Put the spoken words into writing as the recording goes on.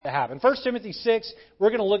to happen. 1 Timothy 6, we're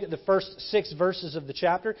going to look at the first 6 verses of the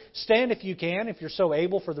chapter. Stand if you can, if you're so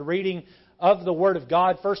able, for the reading of the Word of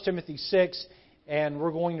God. 1 Timothy 6, and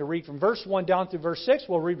we're going to read from verse 1 down through verse 6.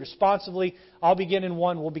 We'll read responsively. I'll begin in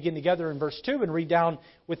 1, we'll begin together in verse 2, and read down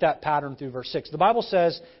with that pattern through verse 6. The Bible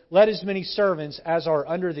says, "Let as many servants as are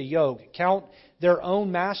under the yoke count their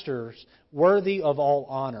own masters worthy of all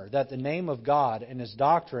honor, that the name of God and His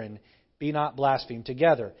doctrine be not blasphemed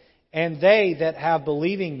together. And they that have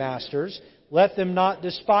believing masters, let them not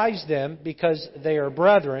despise them because they are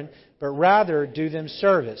brethren, but rather do them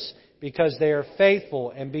service, because they are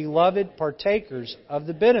faithful and beloved partakers of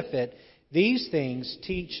the benefit. These things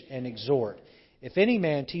teach and exhort. If any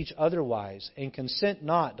man teach otherwise, and consent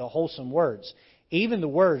not to wholesome words, even the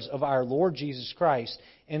words of our Lord Jesus Christ,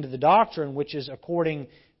 and to the doctrine which is according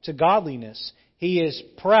to godliness, he is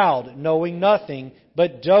proud, knowing nothing,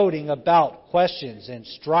 but doting about questions and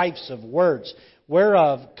strifes of words,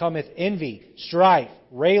 whereof cometh envy, strife,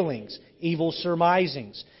 railings, evil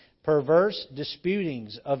surmisings, perverse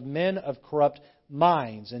disputings of men of corrupt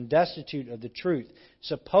minds, and destitute of the truth,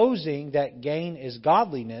 supposing that gain is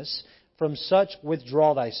godliness. From such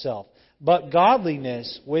withdraw thyself. But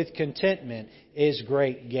godliness with contentment is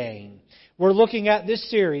great gain." We're looking at this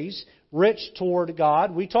series, Rich Toward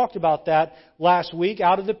God. We talked about that last week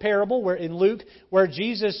out of the parable where in Luke, where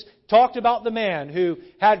Jesus talked about the man who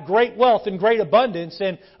had great wealth and great abundance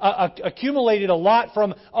and accumulated a lot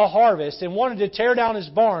from a harvest and wanted to tear down his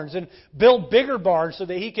barns and build bigger barns so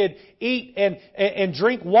that he could eat and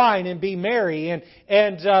drink wine and be merry.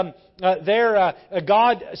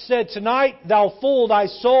 God said, "Tonight, thou fool, thy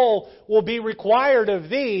soul will be required of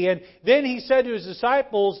thee." And then He said to His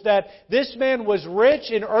disciples that this man was rich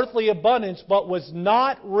in earthly abundance, but was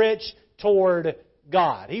not rich toward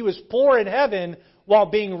God. He was poor in heaven while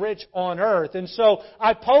being rich on earth. And so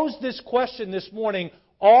I posed this question this morning: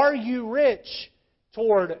 are you rich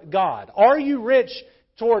toward God? Are you rich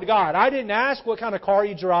toward God? I didn't ask what kind of car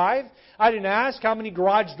you drive. I didn't ask how many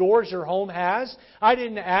garage doors your home has. I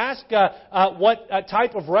didn't ask what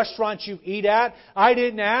type of restaurant you eat at. I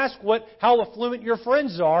didn't ask how affluent your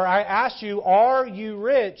friends are. I asked you, are you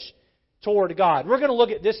rich toward God? We're going to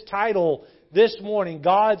look at this title this morning,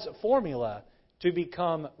 God's Formula to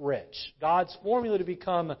Become Rich. God's Formula to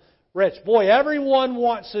Become Rich. Boy, everyone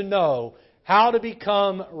wants to know how to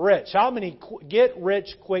become rich. How many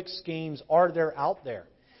get-rich-quick schemes are there out there?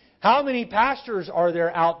 How many pastors are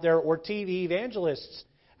there out there or TV evangelists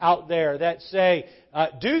out there that say,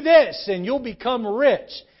 do this and you'll become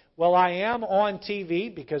rich? Well, I am on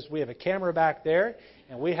TV because we have a camera back there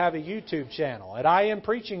and we have a YouTube channel. And I am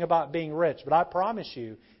preaching about being rich, but I promise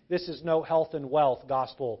you, this is no health and wealth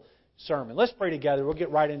gospel sermon. Let's pray together. We'll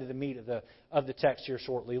get right into the meat of the text here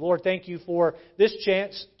shortly. Lord, thank You for this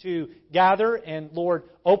chance to gather and, Lord,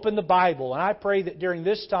 open the Bible. And I pray that during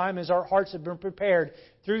this time, as our hearts have been prepared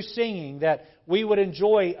through singing, that we would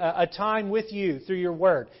enjoy a time with You through Your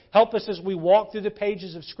Word. Help us as we walk through the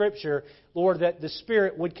pages of Scripture, Lord, that the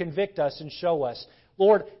Spirit would convict us and show us.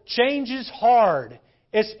 Lord, change is hard,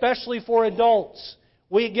 especially for adults.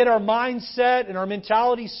 We get our mindset and our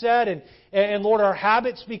mentality set, and Lord, our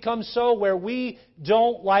habits become so where we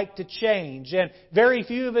don't like to change. And very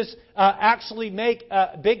few of us actually make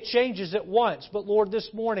big changes at once. But Lord, this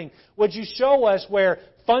morning, would You show us where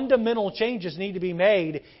fundamental changes need to be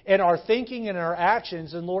made in our thinking and our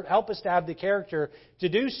actions? And Lord, help us to have the character to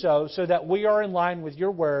do so that we are in line with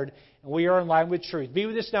Your Word and we are in line with truth. Be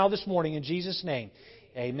with us now this morning in Jesus' name.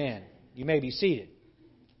 Amen. You may be seated.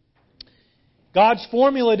 God's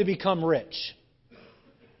formula to become rich.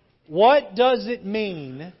 What does it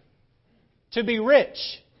mean to be rich?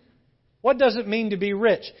 What does it mean to be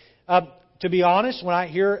rich? To be honest, when I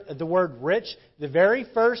hear the word rich, the very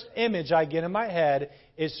first image I get in my head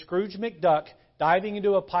is Scrooge McDuck diving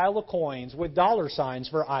into a pile of coins with dollar signs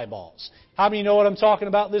for eyeballs. How many know what I'm talking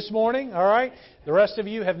about this morning? All right? The rest of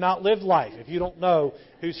you have not lived life if you don't know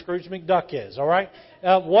who Scrooge McDuck is. All right?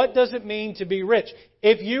 What does it mean to be rich?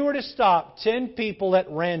 If you were to stop 10 people at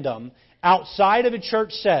random outside of a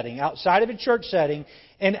church setting,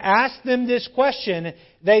 and ask them this question,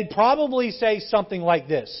 they'd probably say something like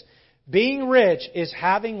this: being rich is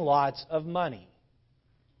having lots of money.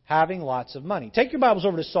 Having lots of money. Take your Bibles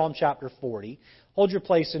over to Psalm chapter 40. Hold your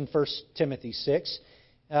place in 1 Timothy 6.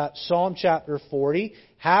 Psalm chapter 40.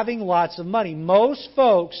 Having lots of money. Most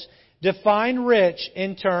folks define rich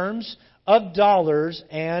in terms of dollars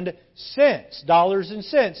and cents. Dollars and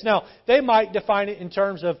cents. Now, they might define it in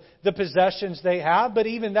terms of the possessions they have, but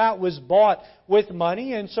even that was bought with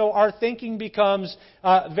money, and so our thinking becomes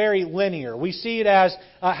very linear. We see it as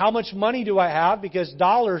how much money do I have, because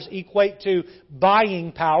dollars equate to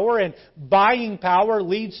buying power, and buying power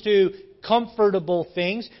leads to comfortable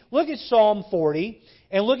things. Look at Psalm 40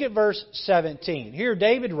 and look at verse 17. Here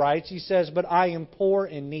David writes, he says, "But I am poor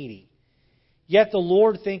and needy, yet the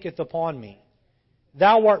Lord thinketh upon me.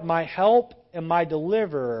 Thou art my help and my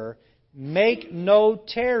deliverer. Make no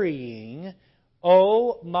tarrying,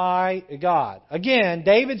 O my God." Again,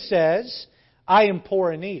 David says, I am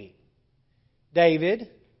poor and needy. David,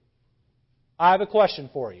 I have a question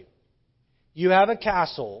for you. You have a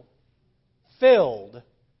castle filled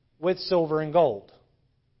with silver and gold.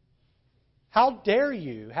 How dare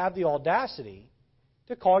you have the audacity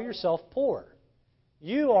to call yourself poor?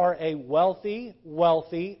 You are a wealthy,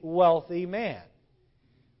 wealthy, wealthy man.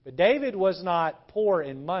 But David was not poor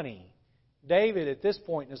in money. David, at this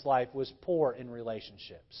point in his life, was poor in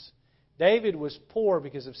relationships. David was poor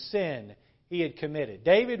because of sin he had committed.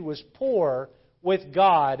 David was poor with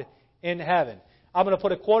God in heaven. I'm going to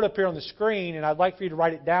put a quote up here on the screen, and I'd like for you to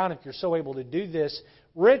write it down if you're so able to do this.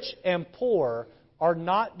 Rich and poor are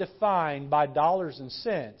not defined by dollars and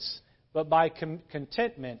cents, but by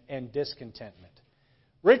contentment and discontentment.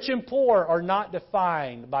 Rich and poor are not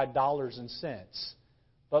defined by dollars and cents,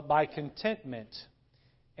 but by contentment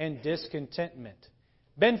and discontentment.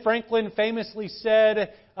 Ben Franklin famously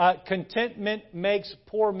said, contentment makes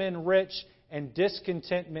poor men rich, and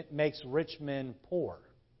discontentment makes rich men poor.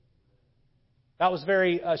 That was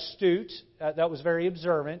very astute. That was very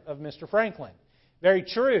observant of Mr. Franklin. Very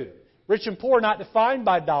true. Rich and poor are not defined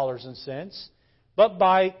by dollars and cents, but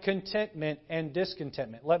by contentment and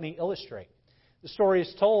discontentment. Let me illustrate. The story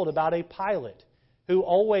is told about a pilot who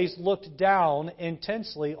always looked down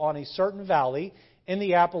intensely on a certain valley in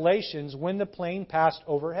the Appalachians when the plane passed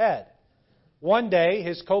overhead. One day,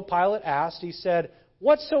 his co-pilot asked, he said,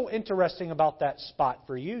 "What's so interesting about that spot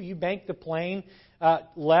for you? You bank the plane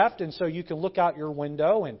left, and so you can look out your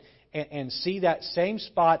window and see that same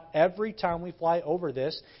spot every time we fly over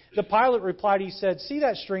this." The pilot replied, he said, "See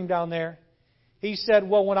that stream down there?" He said,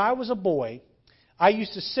 "Well, when I was a boy, I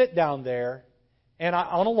used to sit down there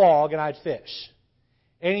on a log and I'd fish."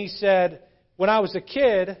 And he said, "When I was a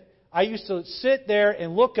kid, I used to sit there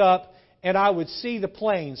and look up and I would see the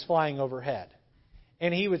planes flying overhead."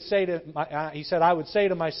 And he would say I would say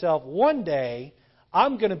to myself, one day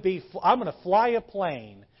I'm going to fly a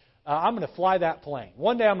plane. I'm going to fly that plane.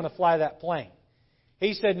 One day I'm going to fly that plane.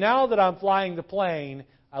 He said, now that I'm flying the plane,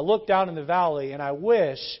 I look down in the valley and I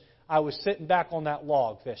wish I was sitting back on that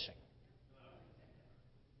log fishing.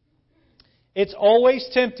 It's always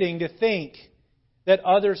tempting to think that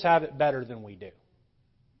others have it better than we do.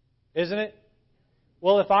 Isn't it?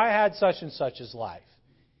 Well, if I had such and such's life,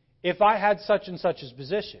 if I had such and such's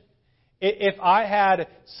position, if I had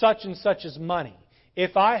such and such's money,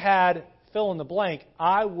 if I had fill in the blank,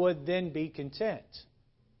 I would then be content.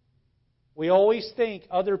 We always think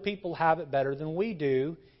other people have it better than we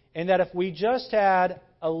do, and that if we just had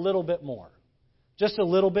a little bit more, just a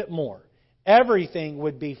little bit more, everything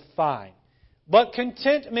would be fine. But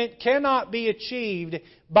contentment cannot be achieved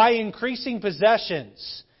by increasing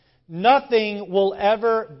possessions. Nothing will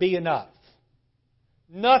ever be enough.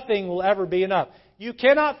 Nothing will ever be enough. You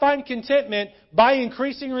cannot find contentment by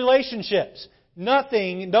increasing relationships.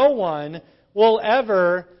 Nothing, no one will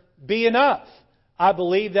ever be enough. I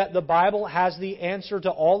believe that the Bible has the answer to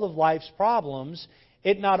all of life's problems.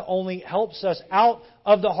 It not only helps us out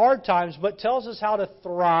of the hard times, but tells us how to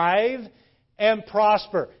thrive and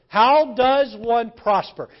prosper. How does one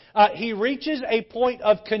prosper? He reaches a point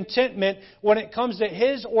of contentment when it comes to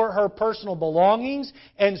his or her personal belongings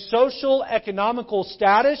and social economical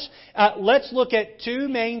status. Let's look at two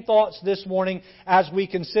main thoughts this morning as we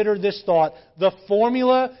consider this thought, the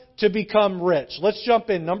formula to become rich. Let's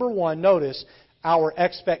jump in. Number one, notice our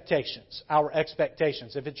expectations. Our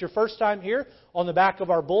expectations. If it's your first time here, on the back of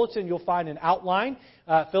our bulletin, you'll find an outline,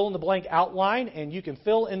 fill in the blank outline, and you can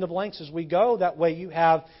fill in the blanks as we go. That way you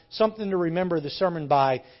have something to remember the sermon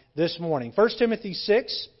by this morning. 1 Timothy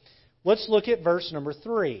 6, let's look at verse number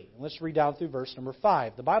 3. Let's read down through verse number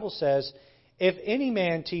 5. The Bible says, "If any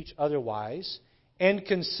man teach otherwise, and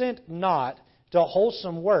consent not to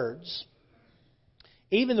wholesome words,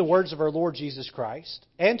 even the words of our Lord Jesus Christ,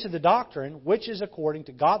 and to the doctrine which is according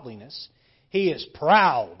to godliness, he is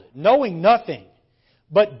proud, knowing nothing,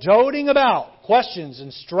 but doting about questions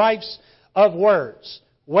and strifes of words,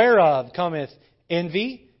 whereof cometh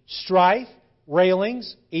envy, strife,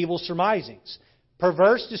 railings, evil surmisings,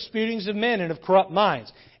 perverse disputings of men and of corrupt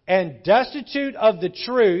minds, and destitute of the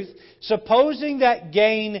truth, supposing that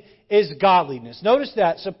gain is godliness. Notice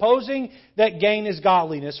that, supposing that gain is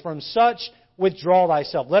godliness, from such withdraw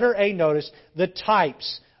thyself. Letter A, notice the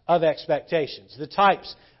types of expectations. The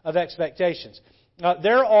types of expectations.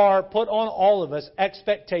 There are put on all of us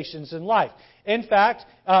expectations in life. In fact,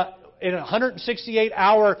 in a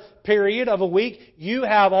 168-hour period of a week, you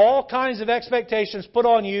have all kinds of expectations put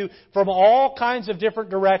on you from all kinds of different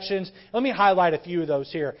directions. Let me highlight a few of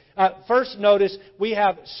those here. First, notice we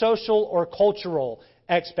have social or cultural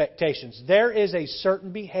expectations. There is a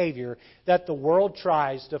certain behavior that the world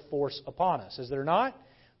tries to force upon us. Is there not?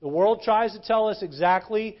 The world tries to tell us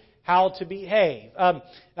exactly how to behave.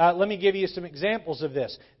 Let me give you some examples of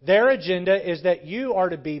this. Their agenda is that you are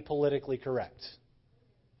to be politically correct.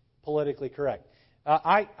 Politically correct.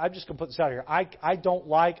 I'm just going to put this out here.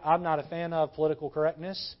 I'm not a fan of political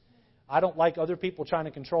correctness. I don't like other people trying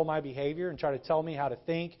to control my behavior and try to tell me how to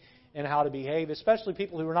think and how to behave, especially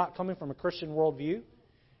people who are not coming from a Christian worldview.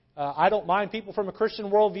 I don't mind people from a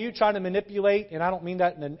Christian worldview trying to manipulate, and I don't mean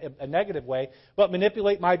that in a negative way, but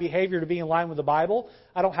manipulate my behavior to be in line with the Bible.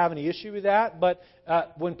 I don't have any issue with that. But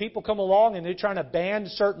when people come along and they're trying to ban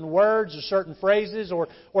certain words or certain phrases or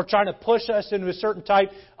trying to push us into a certain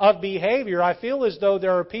type of behavior, I feel as though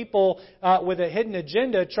there are people with a hidden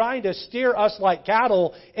agenda trying to steer us like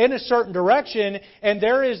cattle in a certain direction, and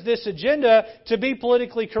there is this agenda to be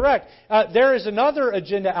politically correct. There is another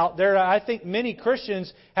agenda out there I think many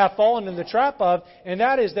Christians have fallen in the trap of, and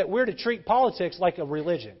that is that we're to treat politics like a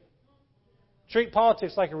religion. Treat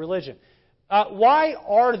politics like a religion. Why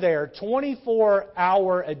are there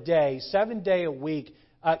 24-hour a day, 7-day a week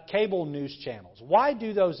cable news channels? Why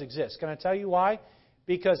do those exist? Can I tell you why?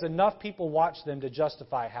 Because enough people watch them to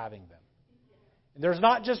justify having them. And there's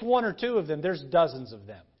not just one or two of them, there's dozens of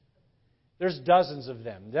them. There's dozens of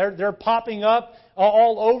them. They're popping up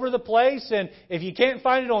all over the place, and if you can't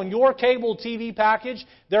find it on your cable TV package,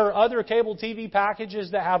 there are other cable TV packages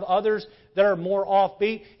that have others that are more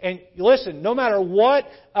offbeat. And listen, no matter what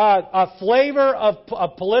flavor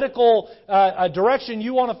of political direction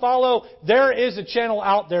you want to follow, there is a channel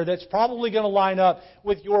out there that's probably going to line up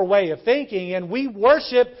with your way of thinking, and we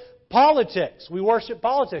worship politics. We worship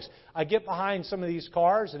politics. I get behind some of these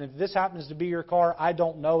cars, and if this happens to be your car, I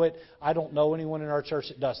don't know it. I don't know anyone in our church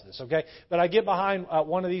that does this, okay? But I get behind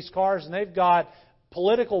one of these cars, and they've got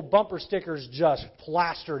political bumper stickers just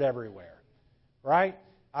plastered everywhere, right?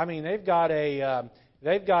 I mean, they've got a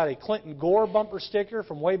Clinton Gore bumper sticker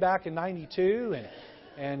from way back in '92,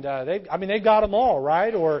 and they've got them all,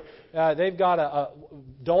 right? Or they've got a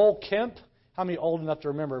Dole Kemp. How many old enough to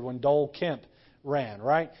remember when Dole Kemp ran,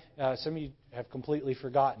 right? Some of you have completely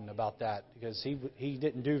forgotten about that because he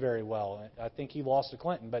didn't do very well. I think he lost to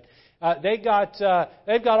Clinton. But they've got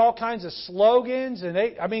all kinds of slogans, and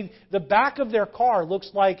the back of their car looks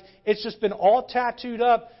like it's just been all tattooed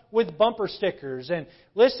up with bumper stickers. And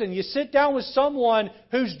listen, you sit down with someone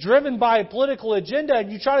who's driven by a political agenda,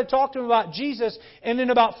 and you try to talk to them about Jesus, and in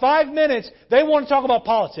about 5 minutes, they want to talk about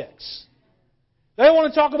politics. They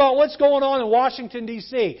want to talk about what's going on in Washington,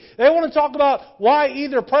 D.C. They want to talk about why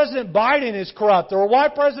either President Biden is corrupt or why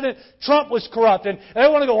President Trump was corrupt. And they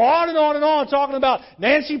want to go on and on and on talking about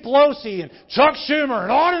Nancy Pelosi and Chuck Schumer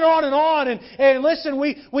and on and on and on. And listen,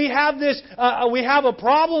 we have a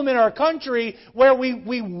problem in our country where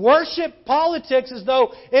we worship politics as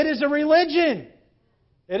though it is a religion.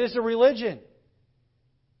 It is a religion.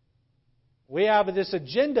 We have this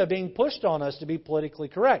agenda being pushed on us to be politically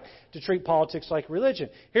correct, to treat politics like religion.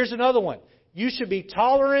 Here's another one. You should be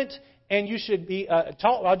tolerant, and you should be...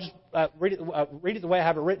 I'll just read it the way I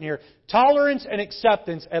have it written here. Tolerance and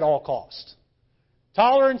acceptance at all cost.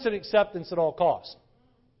 Tolerance and acceptance at all cost.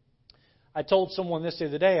 I told someone this the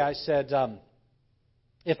other day. I said,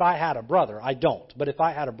 if I had a brother, I don't, but if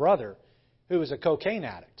I had a brother who was a cocaine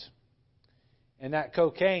addict, and that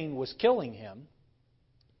cocaine was killing him,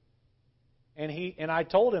 and I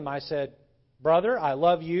told him, I said, brother, I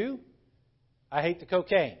love you. I hate the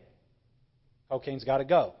cocaine. Cocaine's got to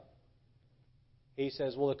go. He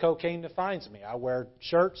says, well, the cocaine defines me. I wear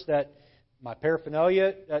shirts that my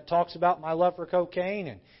paraphernalia that talks about my love for cocaine,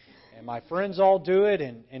 and my friends all do it.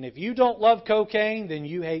 And if you don't love cocaine, then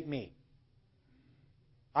you hate me.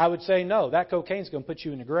 I would say, no, that cocaine's going to put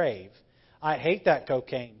you in the grave. I hate that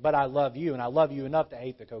cocaine, but I love you, and I love you enough to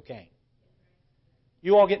hate the cocaine.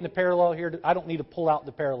 You all getting the parallel here? I don't need to pull out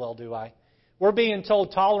the parallel, do I? We're being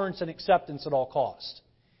told tolerance and acceptance at all costs.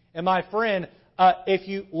 And my friend, if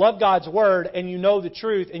you love God's Word and you know the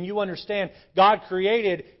truth and you understand God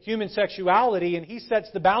created human sexuality and He sets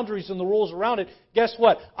the boundaries and the rules around it, guess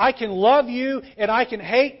what? I can love you and I can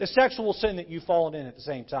hate the sexual sin that you've fallen in at the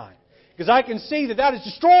same time. Because I can see that that is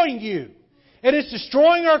destroying you. And it's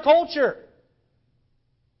destroying our culture.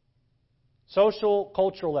 Social,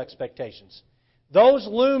 cultural expectations. Those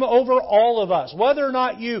loom over all of us. Whether or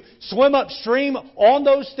not you swim upstream on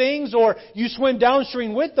those things or you swim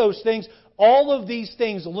downstream with those things, all of these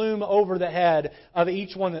things loom over the head of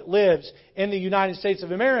each one that lives in the United States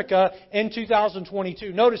of America in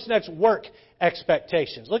 2022. Notice next, work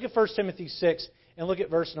expectations. Look at 1 Timothy 6 and look at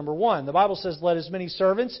verse number 1. The Bible says, "Let as many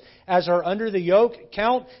servants as are under the yoke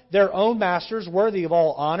count their own masters worthy of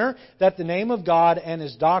all honor, that the name of God and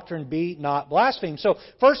His doctrine be not blasphemed." So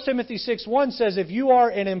 1 Timothy 6:1 says, if you are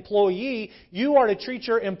an employee, you are to treat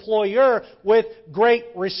your employer with great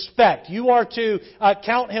respect. You are to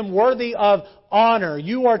count him worthy of honor.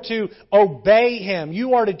 You are to obey him.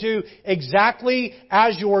 You are to do exactly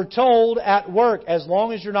as you're told at work, as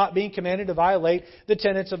long as you're not being commanded to violate the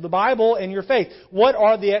tenets of the Bible and your faith. What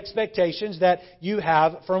are the expectations that you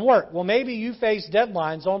have from work? Well, maybe you face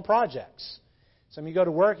deadlines on projects. Some of you go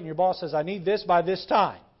to work and your boss says, I need this by this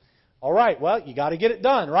time. All right, well, you got to get it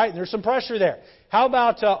done, right? And there's some pressure there. How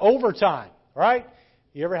about overtime, right?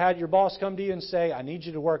 You ever had your boss come to you and say, I need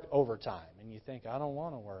you to work overtime? And you think, I don't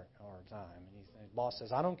want to work overtime. The boss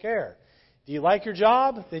says, I don't care. Do you like your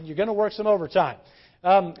job? Then you're going to work some overtime.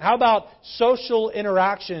 How about social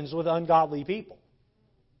interactions with ungodly people?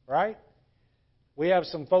 Right? We have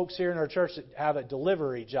some folks here in our church that have a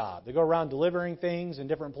delivery job. They go around delivering things in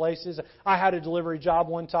different places. I had a delivery job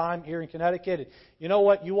one time here in Connecticut. And you know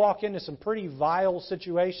what? You walk into some pretty vile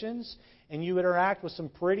situations and you interact with some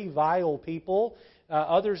pretty vile people.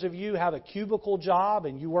 Others of you have a cubicle job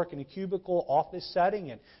and you work in a cubicle office setting,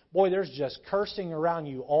 and boy, there's just cursing around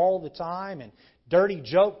you all the time and dirty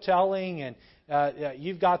joke telling, and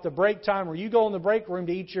you've got the break time where you go in the break room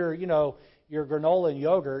to eat your granola and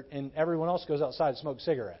yogurt, and everyone else goes outside and smokes a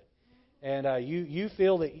cigarette. And you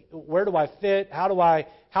feel that, where do I fit? How do I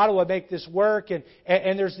make this work? And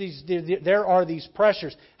there are these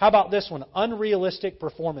pressures. How about this one? Unrealistic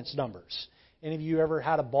performance numbers. Any of you ever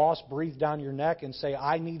had a boss breathe down your neck and say,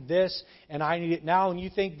 I need this and I need it now, and you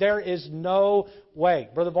think there is no way?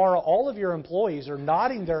 Brother Vara, all of your employees are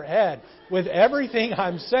nodding their head with everything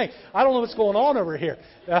I'm saying. I don't know what's going on over here.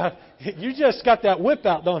 You just got that whip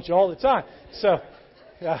out, don't you, all the time? So,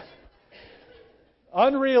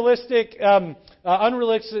 unrealistic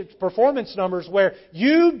performance numbers where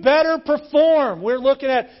you better perform. We're looking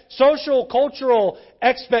at social, cultural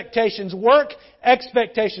expectations, work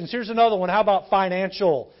expectations. Here's another one. How about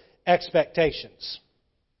financial expectations?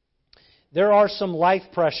 There are some life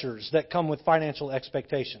pressures that come with financial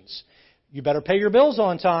expectations. You better pay your bills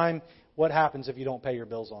on time. What happens if you don't pay your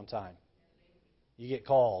bills on time? You get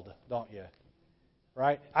called, don't you?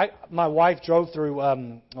 Right? My wife drove through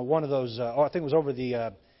one of those, I think it was over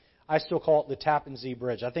the, I still call it the Tappan Zee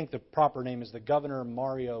Bridge. I think the proper name is the Governor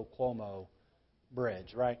Mario Cuomo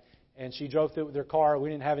Bridge, right? And she drove through with her car. We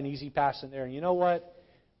didn't have an easy pass in there. And you know what?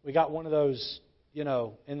 We got one of those, in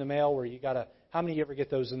the mail where you got to, how many of you ever get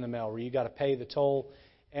those in the mail where you got to pay the toll?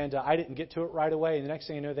 And I didn't get to it right away. And the next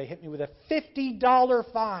thing you know, they hit me with a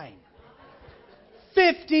 $50 fine.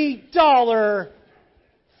 $50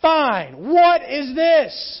 fine. What is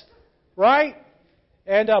this? Right?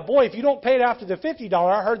 And boy, if you don't pay it after the $50,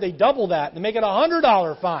 I heard they double that and make it a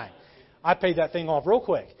 $100 fine. I paid that thing off real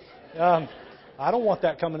quick. I don't want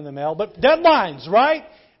that coming in the mail. But deadlines, right?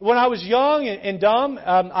 When I was young and dumb,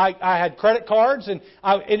 I had credit cards, and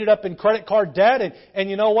I ended up in credit card debt. And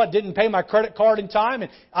you know what? Didn't pay my credit card in time, and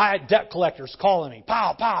I had debt collectors calling me,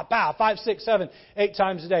 pow, pow, pow, 5, 6, 7, 8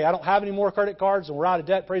 times a day. I don't have any more credit cards, and we're out of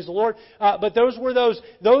debt. Praise the Lord. But those were those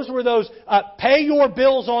pay your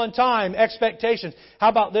bills on time expectations. How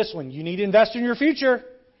about this one? You need to invest in your future,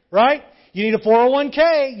 right? You need a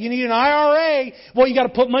 401k. You need an IRA. Well, you got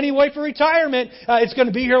to put money away for retirement. It's going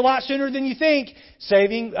to be here a lot sooner than you think.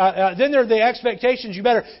 Saving. Then there are the expectations. You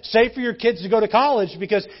better save for your kids to go to college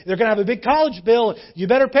because they're going to have a big college bill. You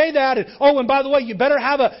better pay that. And by the way, you better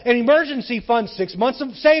have an emergency fund, 6 months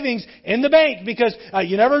of savings in the bank because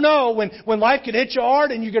you never know when life can hit you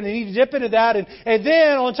hard and you're going to need to dip into that. And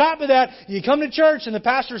then on top of that, you come to church and the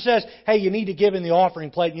pastor says, hey, you need to give in the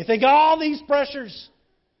offering plate. And you think, all these pressures.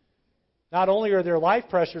 Not only are there life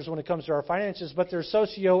pressures when it comes to our finances, but there's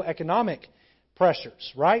socioeconomic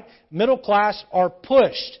pressures, right? Middle class are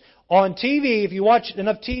pushed on TV. If you watch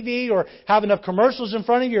enough TV or have enough commercials in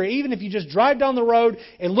front of you, or even if you just drive down the road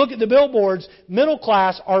and look at the billboards, middle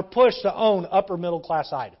class are pushed to own upper middle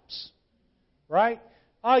class items, right?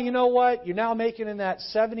 Oh, you know what? You're now making in that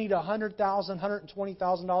 $70,000 to $100,000,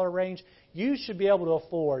 $120,000 range. You should be able to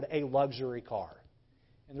afford a luxury car.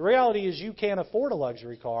 And the reality is you can't afford a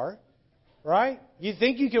luxury car, right? You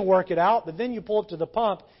think you can work it out, but then you pull up to the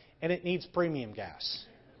pump and it needs premium gas.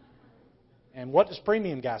 And what does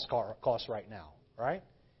premium gas cost right now, right?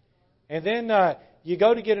 And then you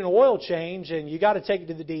go to get an oil change and you got to take it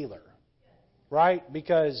to the dealer, right?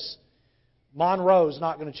 Because Monroe's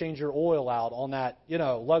not going to change your oil out on that,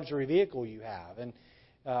 luxury vehicle you have. And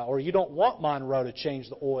or you don't want Monroe to change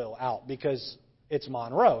the oil out because it's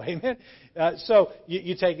Monroe. Amen? So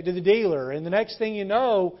you take it to the dealer. And the next thing you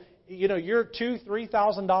know, you're $2,000,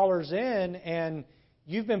 $3,000 in and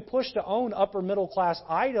you've been pushed to own upper middle class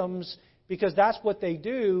items because that's what they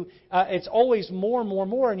do. It's always more and more and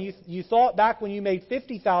more. And you thought back when you made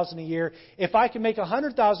 $50,000 a year, if I could make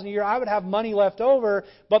 $100,000 a year, I would have money left over.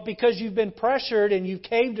 But because you've been pressured and you've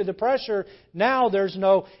caved to the pressure, now there's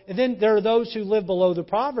no. And then there are those who live below the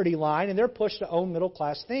poverty line and they're pushed to own middle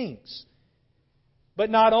class things. But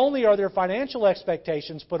not only are there financial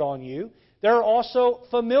expectations put on you, there are also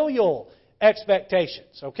familial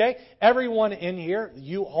expectations, okay? Everyone in here,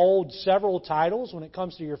 you hold several titles when it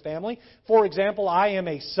comes to your family. For example, I am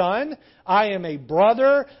a son, I am a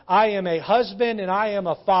brother, I am a husband, and I am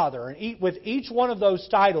a father. And with each one of those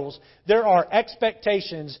titles, there are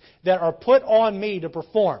expectations that are put on me to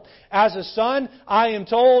perform. As a son, I am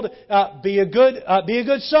told, be a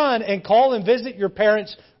good son and call and visit your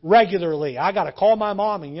parents regularly. I got to call my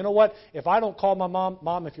mom, and you know what? If I don't call my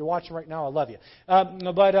mom, if you're watching right now, I love you.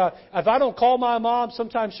 But if I don't call my mom,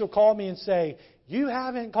 sometimes she'll call me and say, "You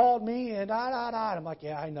haven't called me," and da da da. And I'm like,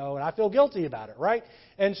 "Yeah, I know," and I feel guilty about it, right?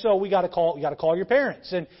 And so we got to call your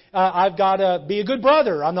parents, and I've got to be a good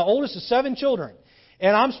brother. I'm the oldest of 7 children.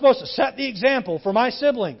 And I'm supposed to set the example for my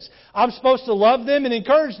siblings. I'm supposed to love them and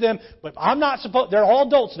encourage them, but they're all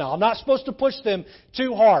adults now. I'm not supposed to push them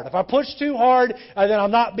too hard. If I push too hard, then I'm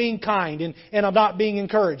not being kind and I'm not being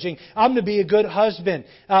encouraging. I'm to be a good husband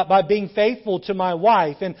by being faithful to my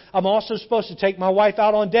wife. And I'm also supposed to take my wife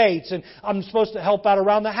out on dates. And I'm supposed to help out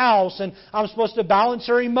around the house. And I'm supposed to balance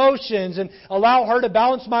her emotions and allow her to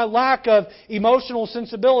balance my lack of emotional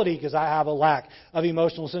sensibility, because I have a lack of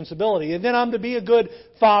emotional sensibility. And then I'm to be a good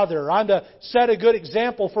father. I'm to set a good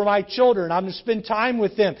example for my children. I'm to spend time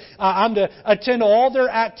with them. I'm to attend all their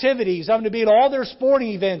activities. I'm to be at all their sporting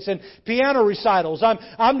events and piano recitals.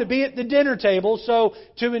 I'm to be at the dinner table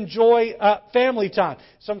to enjoy family time.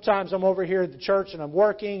 Sometimes I'm over here at the church and I'm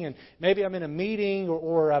working, and maybe I'm in a meeting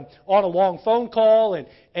or on a long phone call,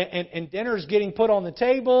 and dinner's getting put on the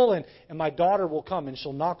table, and my daughter will come and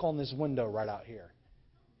she'll knock on this window right out here.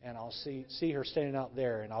 And I'll see her standing out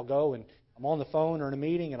there, and I'll go and I'm on the phone or in a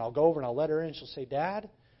meeting, and I'll go over and I'll let her in. She'll say, "Dad,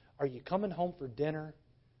 are you coming home for dinner?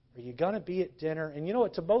 Are you going to be at dinner?" And you know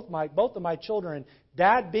what? To both of my children,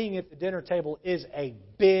 Dad being at the dinner table is a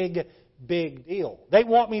big deal. They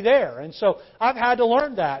want me there. And so I've had to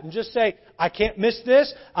learn that and just say, I can't miss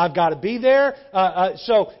this. I've got to be there.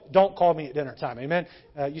 So don't call me at dinner time. Amen.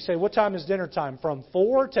 You say, what time is dinner time? From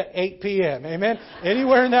 4 to 8 p.m. Amen.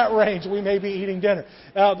 Anywhere in that range, we may be eating dinner.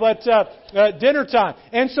 But dinner time.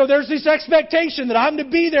 And so there's this expectation that I'm to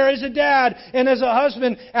be there as a dad and as a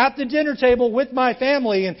husband at the dinner table with my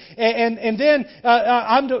family. And then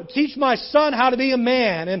I'm to teach my son how to be a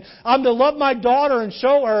man. And I'm to love my daughter and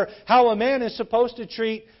show her how a man is supposed to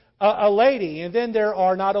treat a lady. And then there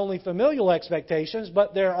are not only familial expectations,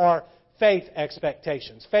 but there are faith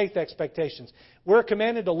expectations. Faith expectations. We're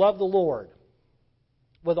commanded to love the Lord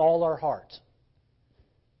with all our heart.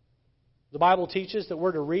 The Bible teaches that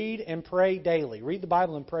we're to read and pray daily. Read the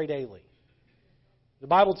Bible and pray daily. The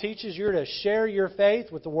Bible teaches you're to share your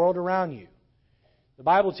faith with the world around you. The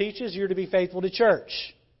Bible teaches you're to be faithful to church.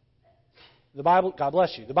 The Bible, God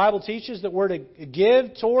bless you. The Bible teaches that we're to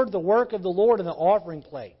give toward the work of the Lord in the offering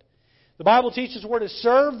plate. The Bible teaches we're to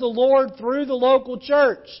serve the Lord through the local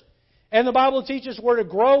church. And the Bible teaches we're to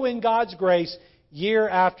grow in God's grace year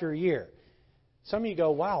after year. Some of you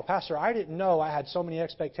go, wow, Pastor, I didn't know I had so many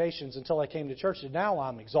expectations until I came to church, and now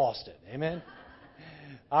I'm exhausted. Amen?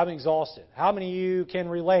 I'm exhausted. How many of you can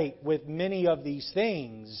relate with many of these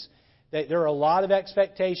things, that there are a lot of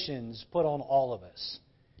expectations put on all of us?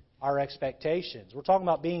 Our expectations. We're talking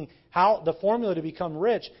about the formula to become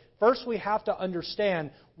rich. First, we have to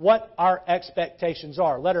understand what our expectations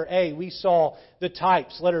are. Letter A, we saw the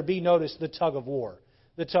types. Letter B, notice the tug of war.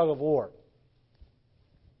 The tug of war.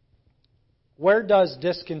 Where does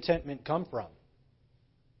discontentment come from?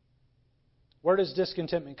 Where does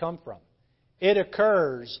discontentment come from? It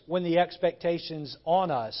occurs when the expectations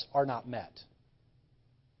on us are not met.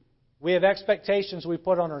 We have expectations we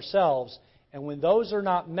put on ourselves, And when those are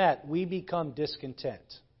not met, we become discontent.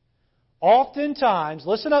 Oftentimes,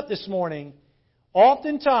 listen up this morning,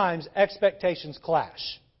 oftentimes expectations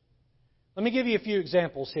clash. Let me give you a few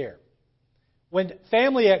examples here. When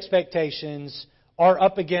family expectations are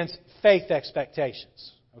up against faith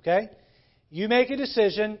expectations, okay? You make a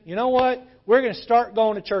decision, you know what? We're going to start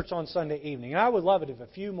going to church on Sunday evening. And I would love it if a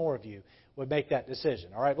few more of you would make that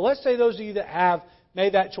decision, all right? But let's say those of you that have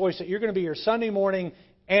made that choice that you're going to be here Sunday morning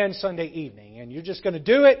and Sunday evening. And you're just going to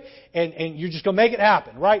do it, and you're just going to make it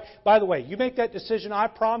happen, right? By the way, you make that decision, I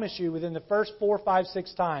promise you, within the first 4, 5,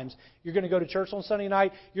 6 times you're going to go to church on Sunday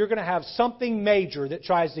night, you're going to have something major that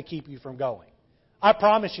tries to keep you from going. I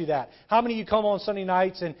promise you that. How many of you come on Sunday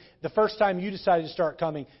nights and the first time you decided to start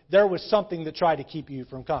coming, there was something that tried to keep you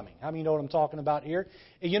from coming? How many know what I'm talking about here?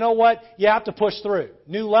 And you know what? You have to push through.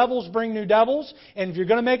 New levels bring new devils. And if you're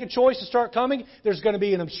going to make a choice to start coming, there's going to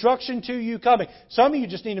be an obstruction to you coming. Some of you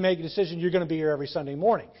just need to make a decision you're going to be here every Sunday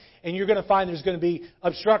morning. And you're going to find there's going to be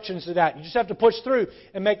obstructions to that. You just have to push through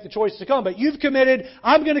and make the choice to come. But you've committed,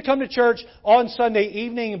 I'm going to come to church on Sunday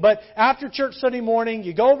evening. But after church Sunday morning,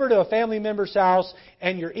 you go over to a family member's house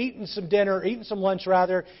and you're eating some lunch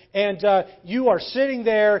rather, and you are sitting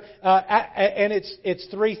there, and it's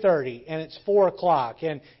 3:30 and it's 4 o'clock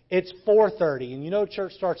and it's 4:30, and you know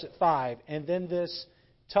church starts at 5, and then this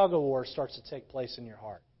tug of war starts to take place in your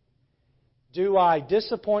heart. Do I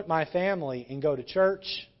disappoint my family and go to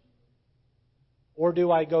church, or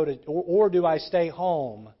do I stay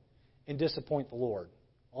home and disappoint the Lord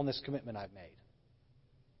on this commitment I've made?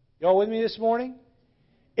 You all with me this morning?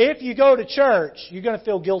 If you go to church, you're going to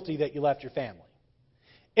feel guilty that you left your family.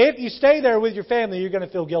 If you stay there with your family, you're going to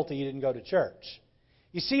feel guilty you didn't go to church.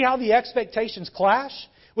 You see how the expectations clash?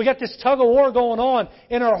 We got this tug of war going on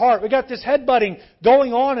in our heart. We got this headbutting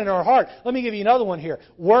going on in our heart. Let me give you another one here.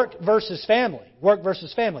 Work versus family. Work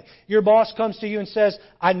versus family. Your boss comes to you and says,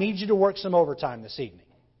 I need you to work some overtime this evening.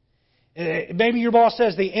 Maybe your boss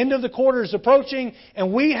says the end of the quarter is approaching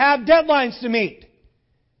and we have deadlines to meet.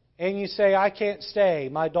 And you say, I can't stay.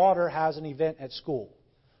 My daughter has an event at school.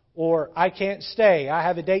 Or I can't stay. I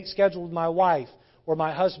have a date scheduled with my wife or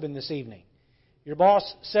my husband this evening. Your boss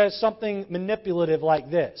says something manipulative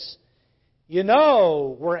like this. You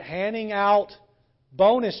know, we're handing out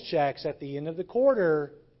bonus checks at the end of the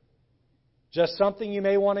quarter. Just something you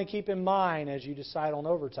may want to keep in mind as you decide on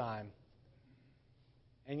overtime.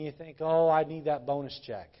 And you think, oh, I need that bonus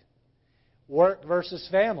check. Work versus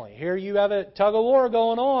family. Here you have a tug of war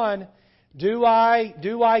going on. Do I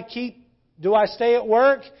stay at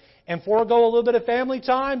work and forego a little bit of family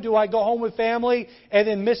time? Do I go home with family and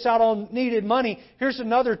then miss out on needed money? Here's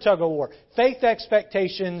another tug of war. Faith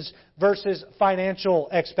expectations versus financial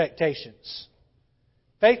expectations.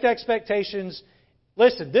 Faith expectations.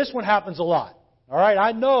 Listen, this one happens a lot. All right?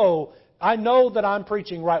 I know that I'm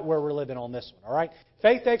preaching right where we're living on this one. All right?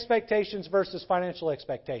 Faith expectations versus financial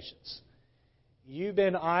expectations. You've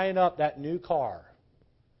been eyeing up that new car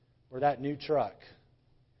or that new truck.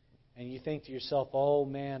 And you think to yourself, oh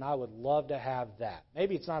man, I would love to have that.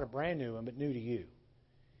 Maybe it's not a brand new one, but new to you.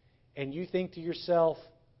 And you think to yourself,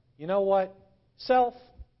 you know what? Self,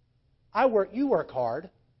 you work hard.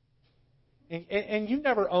 And you've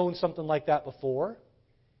never owned something like that before.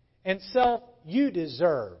 And self, you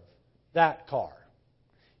deserve that car.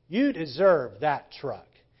 You deserve that truck.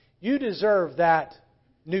 You deserve that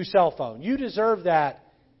new cell phone. You deserve that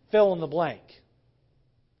fill in the blank.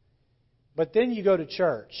 But then you go to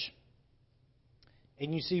church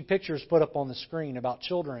and you see pictures put up on the screen about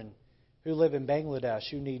children who live in Bangladesh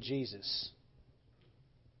who need Jesus.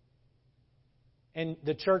 And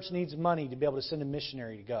the church needs money to be able to send a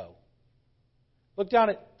missionary to go. Look down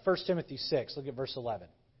at 1 Timothy 6. Look at verse 11.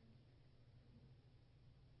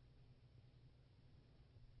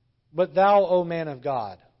 But thou, O man of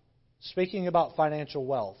God, speaking about financial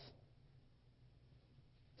wealth,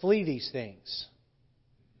 flee these things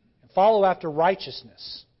and follow after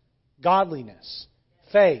righteousness, godliness,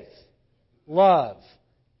 faith, love,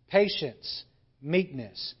 patience,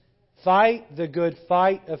 meekness. Fight the good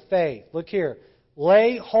fight of faith. Look here.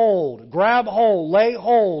 Lay hold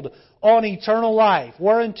on eternal life,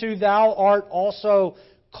 whereunto thou art also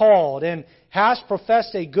called, and hast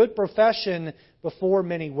professed a good profession before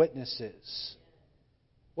many witnesses.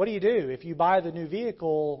 What do? If you buy the new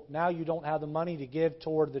vehicle, now you don't have the money to give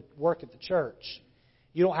toward the work at the church.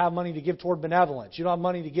 You don't have money to give toward benevolence. You don't have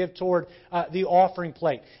money to give toward the offering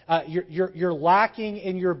plate. You're lacking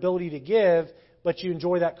in your ability to give, but you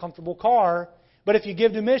enjoy that comfortable car. But if you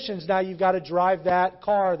give to missions, now you've got to drive that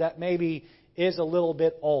car that maybe is a little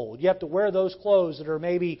bit old. You have to wear those clothes that are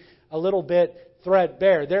maybe a little bit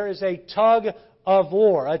threadbare. There is a tug of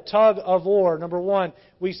war. A tug of war. Number one,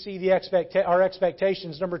 we see our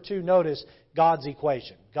expectations. Number two, notice God's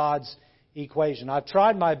equation. God's equation. I've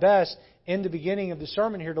tried my best in the beginning of the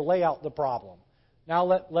sermon here to lay out the problem. Now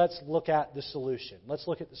let's look at the solution. Let's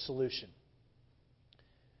look at the solution.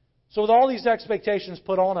 So with all these expectations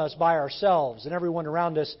put on us by ourselves and everyone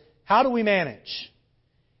around us, how do we manage?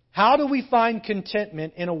 How do we find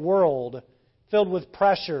contentment in a world filled with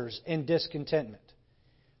pressures and discontentment?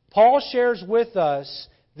 Paul shares with us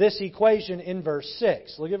this equation in verse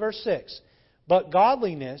 6. Look at verse 6. But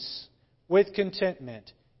godliness with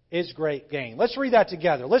contentment is great gain. Let's read that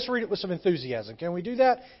together. Let's read it with some enthusiasm. Can we do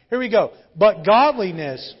that? Here we go. But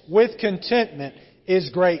godliness with contentment is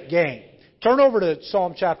great gain. Turn over to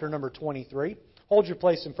Psalm chapter number 23. Hold your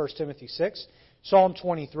place in 1 Timothy 6. Psalm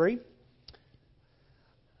 23.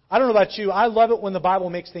 I don't know about you. I love it when the Bible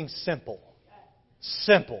makes things simple.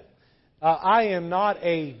 Simple. I am not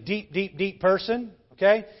a deep person.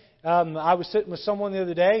 Okay? I was sitting with someone the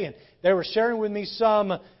other day and they were sharing with me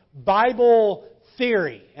some Bible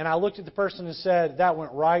theory. And I looked at the person and said, that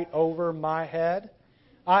went right over my head.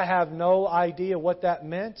 I have no idea what that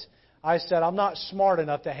meant. I said, I'm not smart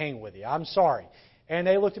enough to hang with you. I'm sorry. And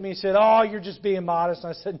they looked at me and said, oh, you're just being modest.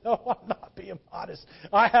 And I said, no, I'm not being modest.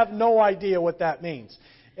 I have no idea what that means.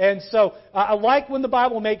 And so I like when the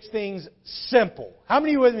Bible makes things simple. How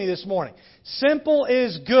many of you with me this morning? Simple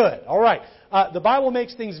is good. All right. The Bible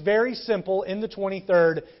makes things very simple in the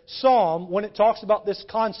 23rd Psalm when it talks about this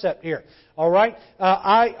concept here. All right?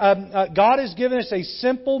 God has given us a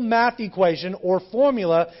simple math equation or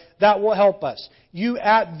formula that will help us. You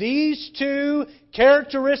add these two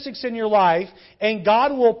characteristics in your life, and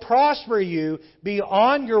God will prosper you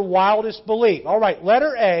beyond your wildest belief. All right,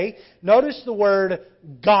 letter A, notice the word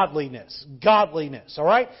godliness. Godliness, all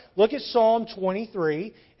right? Look at Psalm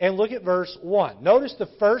 23 and look at verse 1. Notice the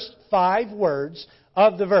first 5 words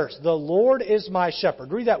of the verse. The Lord is my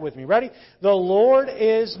shepherd. Read that with me. Ready? The Lord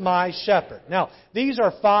is my shepherd. Now, these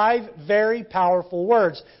are 5 very powerful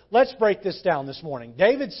words. Let's break this down this morning.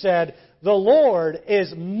 David said, the Lord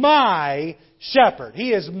is my shepherd.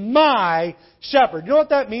 He is my shepherd. You know what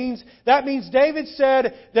that means? That means David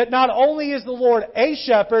said that not only is the Lord a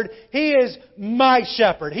shepherd, He is my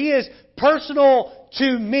shepherd. He is personal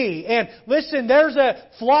to me. And listen, there's a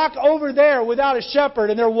flock over there without a shepherd,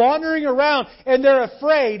 and they're wandering around, and they're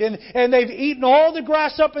afraid, and they've eaten all the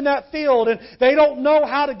grass up in that field, and they don't know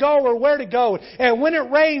how to go or where to go. And when it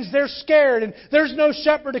rains, they're scared, and there's no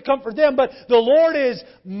shepherd to comfort them. But the Lord is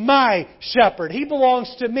my shepherd. He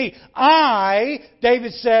belongs to me. I,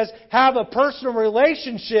 David says, have a personal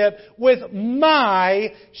relationship with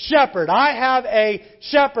my shepherd. I have a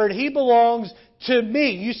shepherd. He belongs to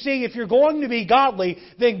me. You see, if you're going to be godly,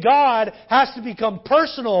 then God has to become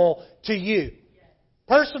personal to you.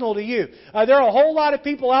 Personal to you. There are a whole lot of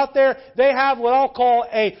people out there, they have what I'll call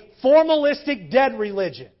a formalistic dead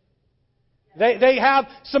religion. They have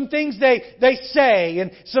some things they say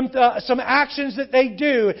and some actions that they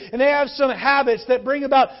do, and they have some habits that bring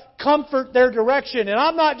about comfort their direction. And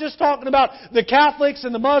I'm not just talking about the Catholics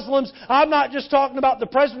and the Muslims. I'm not just talking about the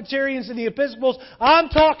Presbyterians and the Episcopals. I'm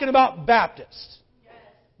talking about Baptists.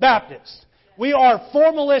 Baptists. We are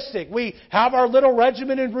formalistic. We have our little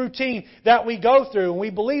regimented routine that we go through. And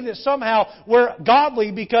we believe that somehow we're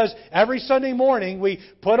godly because every Sunday morning we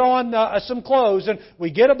put on some clothes and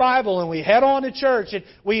we get a Bible and we head on to church and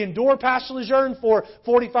we endure Pastor Lejeune for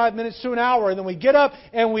 45 minutes to an hour. And then we get up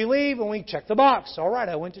and we leave and we check the box. All right,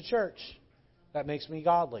 I went to church. That makes me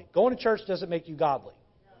godly. Going to church doesn't make you godly.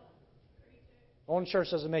 Going to church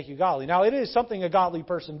doesn't make you godly. Now, it is something a godly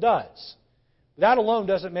person does. That alone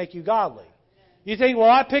doesn't make you godly. You think, well,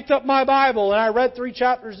 I picked up my Bible and I read 3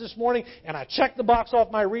 chapters this morning and I checked the box off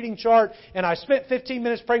my reading chart and I spent 15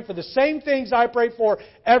 minutes praying for the same things I pray for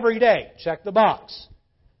every day. Check the box.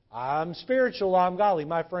 I'm spiritual, I'm godly.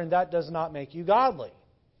 My friend, that does not make you godly.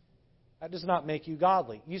 That does not make you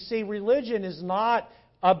godly. You see, religion is not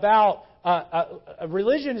about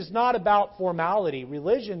formality.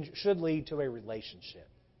 Religion should lead to a relationship.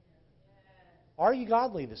 Are you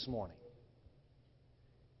godly this morning?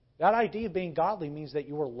 That idea of being godly means that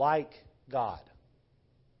you are like God.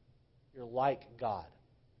 You're like God.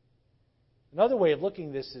 Another way of looking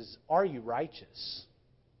at this is, are you righteous?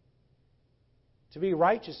 To be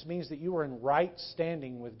righteous means that you are in right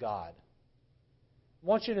standing with God. I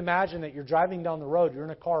want you to imagine that you're driving down the road, you're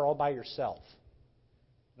in a car all by yourself.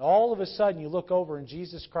 And all of a sudden you look over and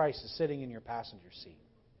Jesus Christ is sitting in your passenger seat.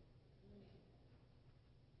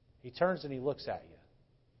 He turns and He looks at you.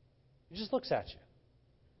 He just looks at you.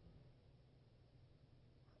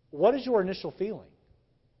 What is your initial feeling?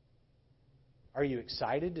 Are you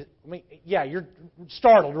excited? I mean, yeah, you're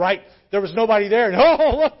startled, right? There was nobody there. And,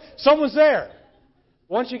 oh, look, someone's there.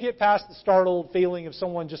 Once you get past the startled feeling of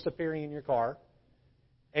someone just appearing in your car,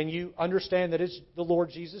 and you understand that it's the Lord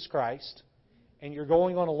Jesus Christ, and you're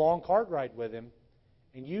going on a long car ride with Him,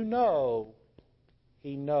 and you know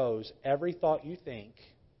He knows every thought you think,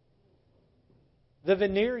 the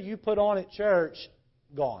veneer you put on at church,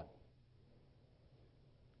 gone.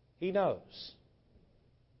 He knows.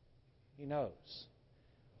 He knows.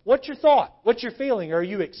 What's your thought? What's your feeling? Are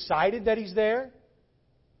you excited that He's there?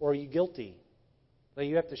 Or are you guilty that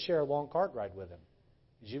you have to share a long car ride with Him?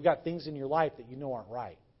 Because you've got things in your life that you know aren't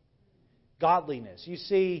right. Godliness. You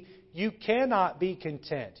see, you cannot be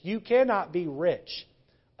content. You cannot be rich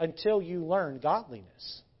until you learn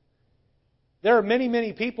godliness. There are many,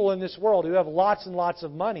 many people in this world who have lots and lots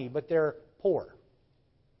of money, but they're poor.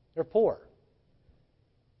 They're poor.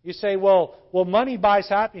 You say, well, money buys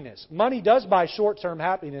happiness. Money does buy short-term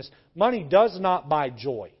happiness. Money does not buy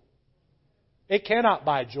joy. It cannot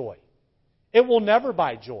buy joy. It will never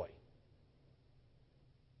buy joy.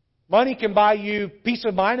 Money can buy you peace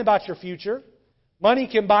of mind about your future. Money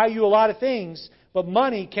can buy you a lot of things, but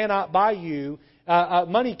money cannot buy you,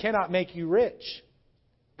 money cannot make you rich.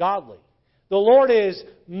 Godly. The Lord is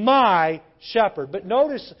my shepherd. But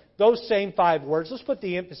notice those same 5 words. Let's put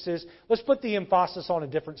the emphasis on a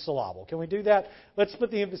different syllable. Can we do that? Let's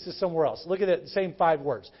put the emphasis somewhere else. Look at the same 5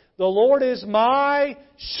 words. The Lord is my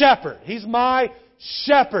shepherd. He's my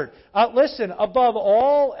shepherd. Listen, above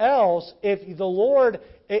all else, if the Lord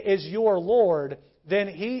is your Lord, then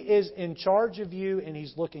He is in charge of you and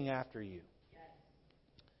He's looking after you.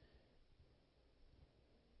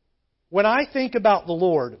 When I think about the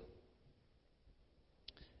Lord,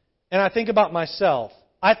 and I think about myself,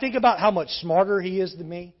 I think about how much smarter He is than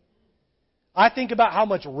me. I think about how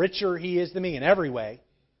much richer He is than me in every way.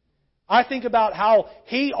 I think about how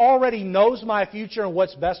He already knows my future and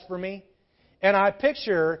what's best for me. And I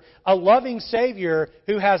picture a loving Savior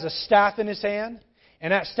who has a staff in His hand,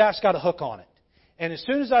 and that staff's got a hook on it. And as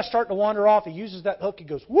soon as I start to wander off, He uses that hook, He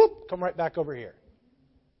goes, whoop, come right back over here.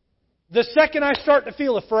 The second I start to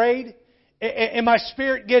feel afraid, and my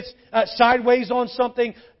spirit gets sideways on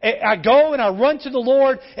something, I go and I run to the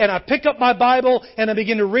Lord and I pick up my Bible and I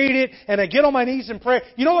begin to read it and I get on my knees in prayer.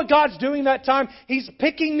 You know what God's doing that time? He's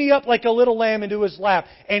picking me up like a little lamb into His lap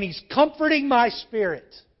and He's comforting my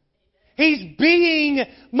spirit. He's being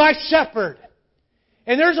my shepherd.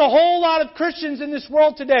 And there's a whole lot of Christians in this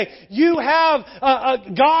world today. You have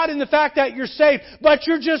God in the fact that you're saved, but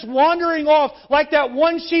you're just wandering off like that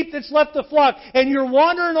one sheep that's left the flock, and you're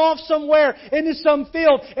wandering off somewhere into some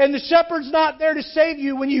field, and the shepherd's not there to save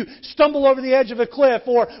you when you stumble over the edge of a cliff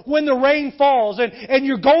or when the rain falls, and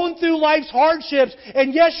you're going through life's hardships,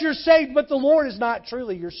 and yes, you're saved, but the Lord is not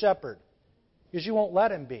truly your shepherd because you won't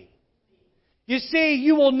let Him be. You see,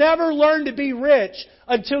 you will never learn to be rich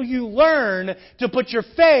until you learn to put your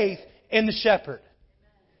faith in the shepherd.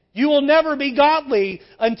 You will never be godly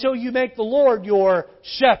until you make the Lord your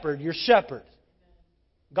shepherd, your shepherd.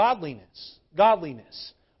 Godliness.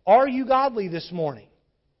 Godliness. Are you godly this morning?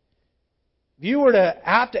 If you were to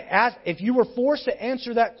have to ask, if you were forced to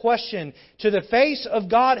answer that question to the face of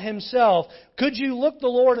God Himself, could you look the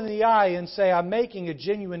Lord in the eye and say, I'm making a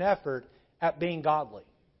genuine effort at being godly?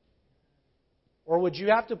 Or would you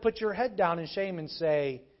have to put your head down in shame and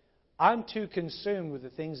say, I'm too consumed with the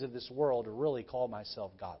things of this world to really call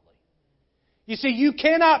myself godly? You see, you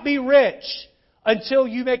cannot be rich until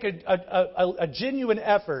you make a genuine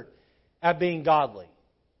effort at being godly.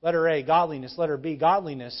 Letter A, godliness. Letter B,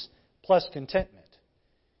 godliness plus contentment.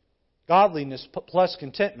 Godliness plus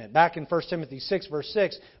contentment. Back in 1 Timothy 6, verse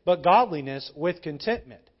 6, but godliness with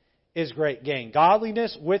contentment is great gain.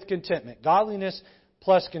 Godliness with contentment. Godliness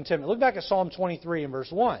plus contentment. Look back at Psalm 23 and verse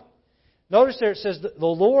 1. Notice there it says, the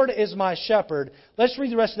Lord is my shepherd. Let's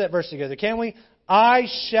read the rest of that verse together, can we? I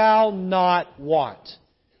shall not want.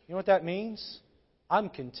 You know what that means? I'm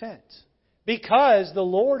content. Because the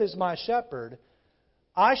Lord is my shepherd,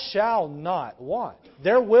 I shall not want.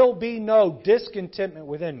 There will be no discontentment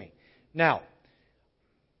within me. Now,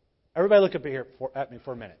 everybody look up here at me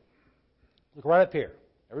for a minute. Look right up here.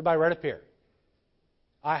 Everybody right up here.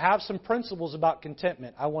 I have some principles about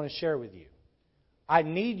contentment I want to share with you. I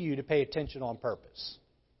need you to pay attention on purpose.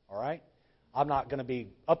 All right? I'm not going to be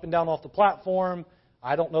up and down off the platform.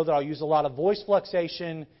 I don't know that I'll use a lot of voice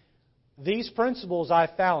fluxation. These principles I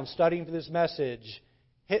found studying for this message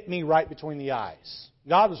hit me right between the eyes.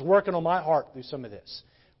 God was working on my heart through some of this.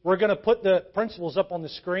 We're going to put the principles up on the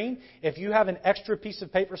screen. If you have an extra piece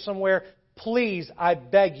of paper somewhere, please, I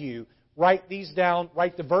beg you, write these down,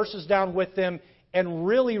 write the verses down with them, and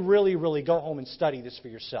really, really, really go home and study this for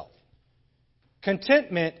yourself.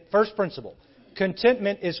 Contentment, first principle,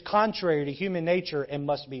 contentment is contrary to human nature and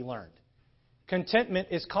must be learned. Contentment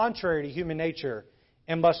is contrary to human nature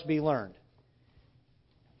and must be learned.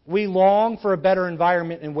 We long for a better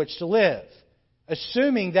environment in which to live,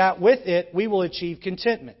 assuming that with it we will achieve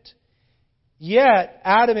contentment. Yet,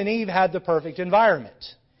 Adam and Eve had the perfect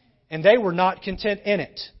environment, and they were not content in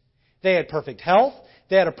it. They had perfect health,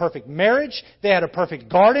 they had a perfect marriage, they had a perfect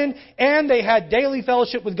garden, and they had daily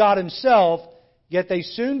fellowship with God Himself, yet they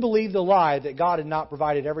soon believed the lie that God had not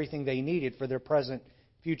provided everything they needed for their present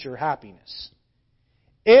future happiness.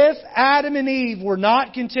 If Adam and Eve were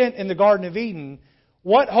not content in the Garden of Eden,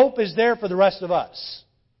 what hope is there for the rest of us?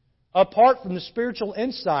 Apart from the spiritual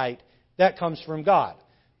insight that comes from God.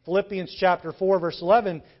 Philippians chapter 4, verse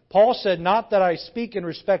 11, Paul said, "Not that I speak in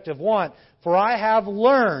respect of want, for I have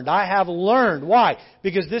learned. Why?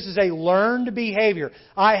 Because this is a learned behavior.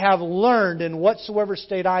 I have learned in whatsoever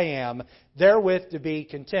state I am, therewith to be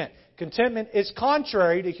content." Contentment is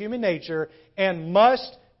contrary to human nature and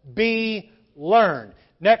must be learned.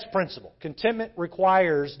 Next principle. Contentment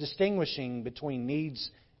requires distinguishing between needs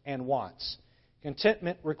and wants.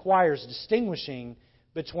 Contentment requires distinguishing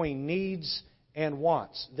between needs and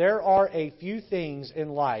wants. There are a few things in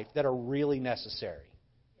life that are really necessary.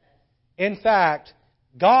 In fact,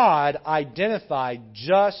 God identified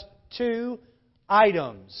just 2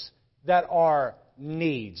 items that are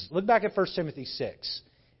needs. Look back at 1 Timothy 6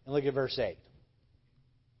 and look at verse 8.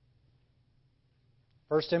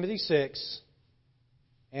 1 Timothy 6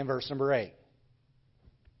 and verse number 8.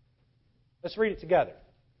 Let's read it together.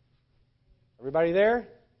 Everybody there?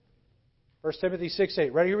 1 Timothy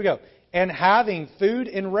 6:8. Ready? Here we go. "And having food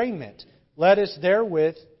and raiment, let us be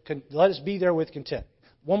therewith content."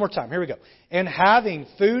 One more time. Here we go. "And having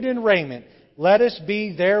food and raiment, let us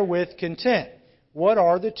be therewith content." What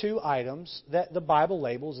are the 2 items that the Bible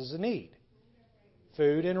labels as a need?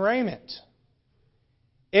 Food and raiment.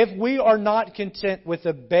 If we are not content with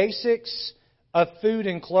the basics of food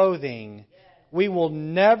and clothing, we will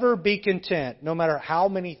never be content no matter how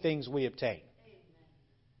many things we obtain.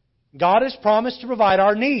 God has promised to provide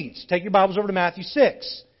our needs. Take your Bibles over to Matthew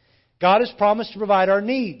 6. God has promised to provide our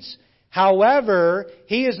needs. However,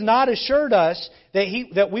 He has not assured us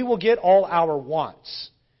that we will get all our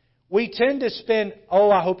wants. We tend to spend,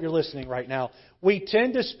 I hope you're listening right now. We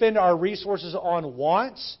tend to spend our resources on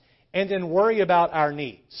wants and then worry about our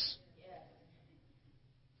needs.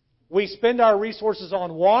 We spend our resources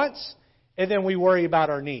on wants and then we worry about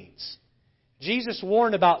our needs. Jesus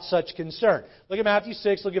warned about such concern. Look at Matthew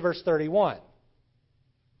 6, look at verse 31.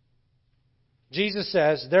 Jesus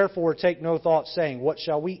says, "Therefore take no thought, saying, What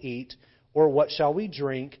shall we eat? Or what shall we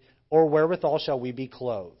drink? Or wherewithal shall we be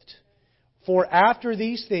clothed? For after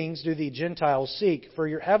these things do the Gentiles seek, for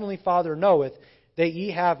your heavenly Father knoweth that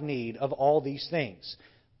ye have need of all these things."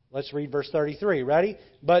 Let's read verse 33. Ready?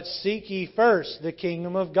 "But seek ye first the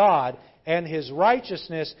kingdom of God and His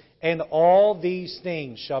righteousness, and all these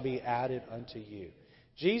things shall be added unto you."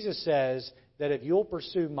 Jesus says that if you'll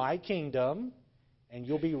pursue my kingdom and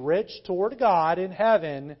you'll be rich toward God in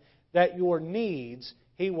heaven, that your needs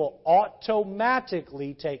He will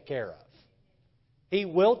automatically take care of. He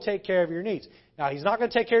will take care of your needs. Now, He's not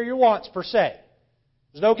going to take care of your wants per se.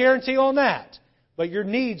 There's no guarantee on that. But your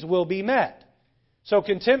needs will be met. So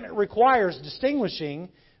contentment requires distinguishing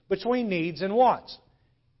between needs and wants.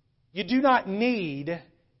 You do not need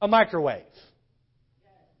a microwave.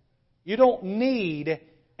 You don't need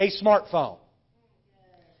a smartphone.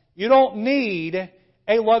 You don't need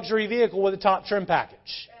a luxury vehicle with a top trim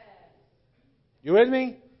package. You with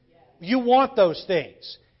me? You want those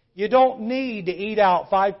things. You don't need to eat out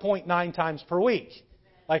 5.9 times per week,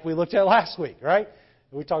 like we looked at last week, right?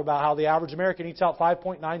 We talked about how the average American eats out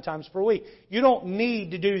 5.9 times per week. You don't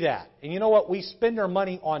need to do that. And you know what? We spend our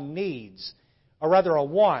money on needs, or rather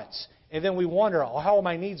on wants, and then we wonder, how are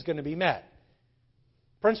my needs going to be met?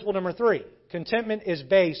 Principle number 3, contentment is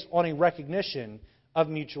based on a recognition of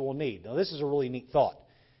mutual need. Now, this is a really neat thought.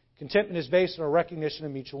 Contentment is based on a recognition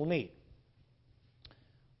of mutual need.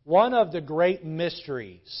 One of the great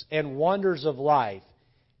mysteries and wonders of life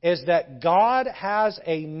is that God has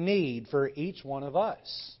a need for each one of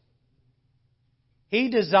us. He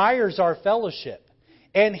desires our fellowship,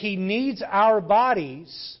 and He needs our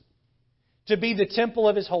bodies to be the temple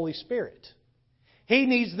of His Holy Spirit. He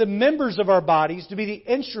needs the members of our bodies to be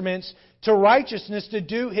the instruments to righteousness to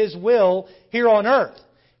do His will here on earth,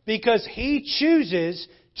 because He chooses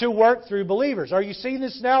to work through believers. Are you seeing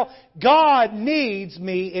this now? God needs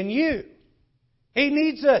me and you. He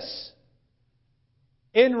needs us.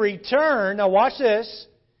 In return, now watch this,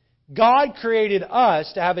 God created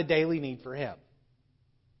us to have a daily need for Him.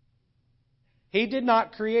 He did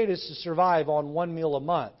not create us to survive on one meal a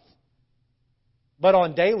month, but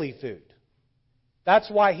on daily food. That's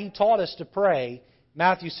why He taught us to pray,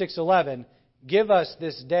 Matthew 6:11, give us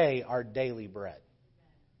this day our daily bread.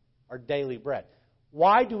 Our daily bread.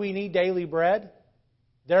 Why do we need daily bread?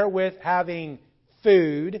 Therewith having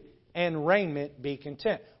food and raiment be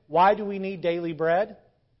content. Why do we need daily bread?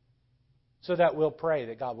 So that we'll pray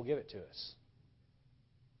that God will give it to us.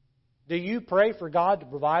 Do you pray for God to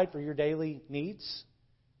provide for your daily needs?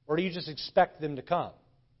 Or do you just expect them to come?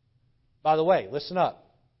 By the way, listen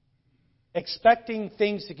up. Expecting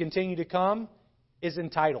things to continue to come is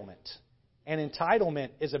entitlement. And entitlement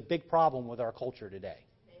is a big problem with our culture today.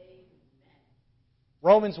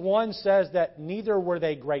 Romans 1 says that neither were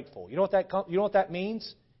they grateful. You know what that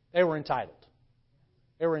means? They were entitled.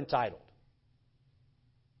 They were entitled.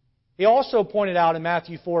 He also pointed out in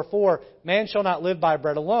Matthew 4:4, man shall not live by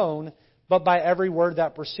bread alone, but by every word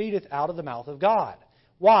that proceedeth out of the mouth of God.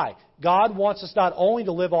 Why? God wants us not only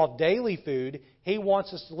to live off daily food, He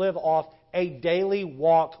wants us to live off a daily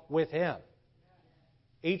walk with Him.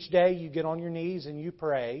 Each day you get on your knees and you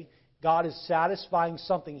pray, God is satisfying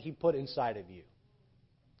something He put inside of you.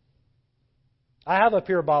 I have up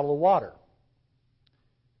here a bottle of water.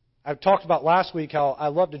 I talked about last week how I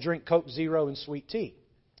love to drink Coke Zero and sweet tea.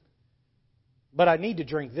 But I need to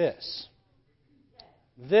drink this.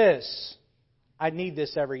 I need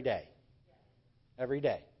this every day. Every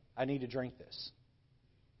day. I need to drink this.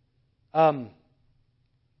 Some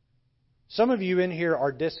of you in here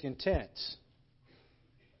are discontent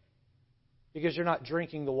because you're not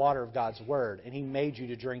drinking the water of God's Word, and He made you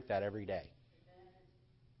to drink that every day.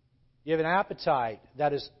 You have an appetite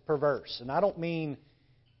that is perverse. And I don't mean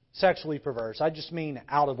sexually perverse. I just mean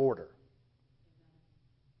out of order.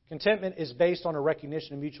 Contentment is based on a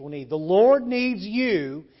recognition of mutual need. The Lord needs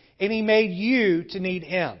you, and He made you to need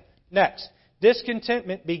Him. Next,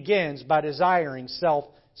 discontentment begins by desiring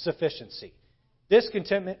self-sufficiency.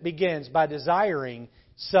 Discontentment begins by desiring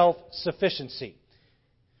self-sufficiency.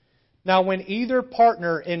 Now, when either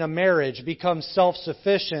partner in a marriage becomes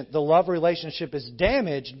self-sufficient, the love relationship is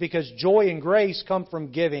damaged because joy and grace come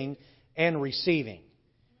from giving and receiving.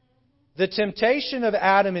 The temptation of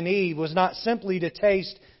Adam and Eve was not simply to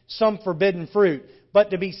taste some forbidden fruit, but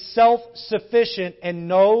to be self-sufficient and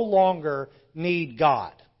no longer need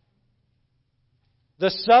God. The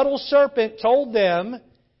subtle serpent told them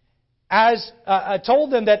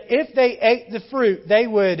that if they ate the fruit, they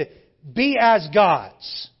would be as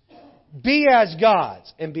gods. Be as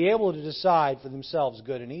gods and be able to decide for themselves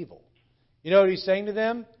good and evil. You know what He's saying to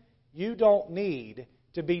them? You don't need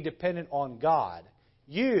to be dependent on God.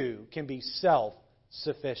 You can be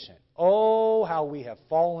self-sufficient. Oh, how we have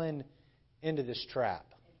fallen into this trap.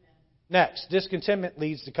 Next, discontentment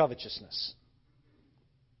leads to covetousness.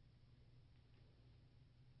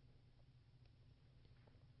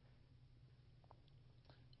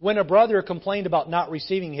 When a brother complained about not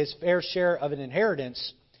receiving his fair share of an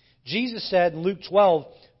inheritance, Jesus said in Luke 12,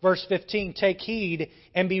 verse 15, take heed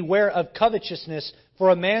and beware of covetousness, for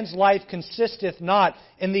a man's life consisteth not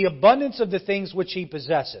in the abundance of the things which he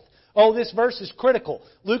possesseth. Oh, this verse is critical.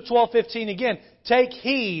 Luke 12:15 again. Take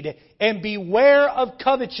heed and beware of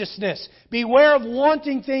covetousness. Beware of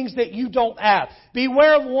wanting things that you don't have.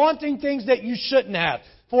 Beware of wanting things that you shouldn't have.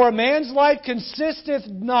 For a man's life consisteth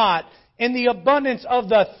not in the abundance of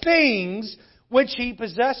the things which he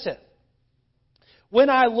possesseth. When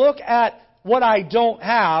I look at what I don't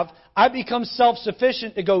have, I become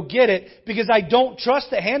self-sufficient to go get it because I don't trust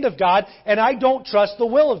the hand of God and I don't trust the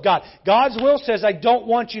will of God. God's will says, I don't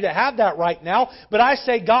want you to have that right now, but I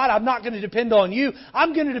say, God, I'm not going to depend on you.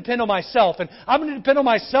 I'm going to depend on myself. And I'm going to depend on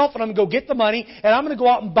myself and I'm going to go get the money and I'm going to go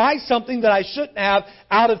out and buy something that I shouldn't have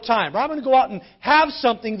out of time. Or I'm going to go out and have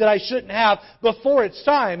something that I shouldn't have before it's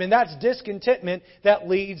time. And that's discontentment that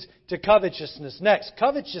leads to covetousness. Next,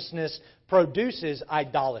 covetousness produces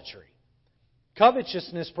idolatry.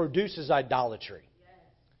 Covetousness produces idolatry.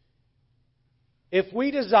 If we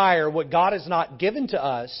desire what God has not given to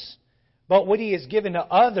us, but what He has given to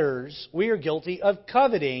others, we are guilty of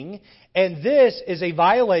coveting, and this is a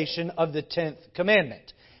violation of the 10th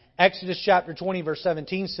commandment. Exodus chapter 20 verse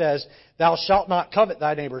 17 says, Thou shalt not covet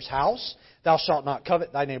thy neighbor's house, thou shalt not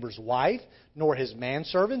covet thy neighbor's wife, nor his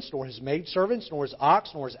manservants, nor his maidservants, nor his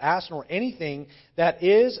ox, nor his ass, nor anything that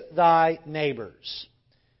is thy neighbor's.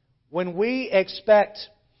 When we expect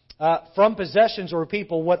from possessions or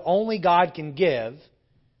people what only God can give,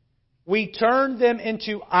 we turn them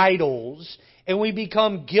into idols and we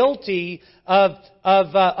become guilty of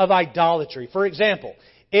idolatry. For example,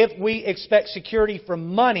 If we expect security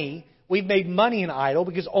from money, we've made money an idol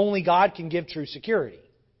because only God can give true security.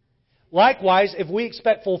 Likewise, if we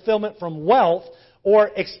expect fulfillment from wealth or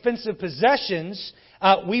expensive possessions,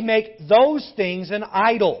 we make those things an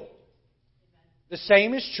idol. The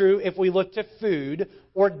same is true if we look to food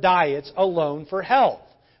or diets alone for health.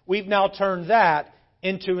 We've now turned that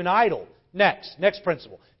into an idol. Next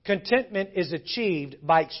principle. Contentment is achieved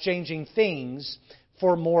by exchanging things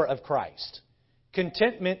for more of Christ.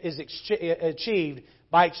 Contentment is achieved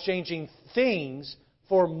by exchanging things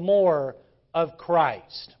for more of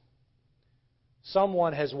Christ.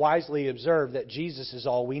 Someone has wisely observed that Jesus is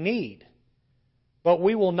all we need. But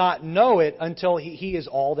we will not know it until He is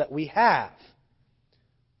all that we have.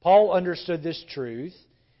 Paul understood this truth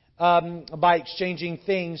by exchanging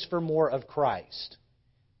things for more of Christ.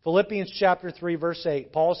 Philippians chapter 3, verse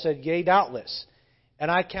 8, Paul said, "Yea, doubtless, and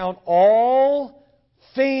I count all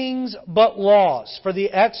things but loss for the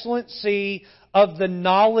excellency of the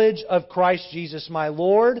knowledge of Christ Jesus my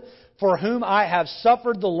Lord, for whom I have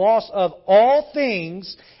suffered the loss of all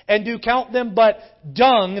things, and do count them but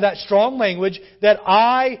dung," that strong language, "that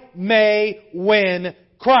I may win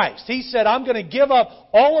Christ." He said, I'm going to give up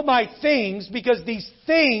all of my things because these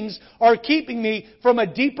things are keeping me from a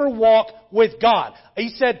deeper walk with God. He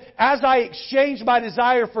said, as I exchange my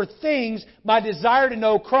desire for things, my desire to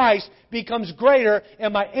know Christ becomes greater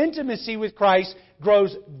and my intimacy with Christ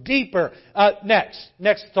grows deeper.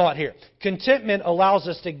 Next thought here. Contentment allows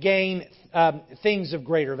us to gain things of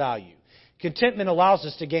greater value. Contentment allows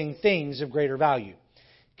us to gain things of greater value.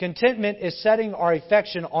 Contentment is setting our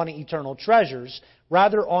affection on eternal treasures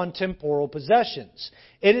rather on temporal possessions.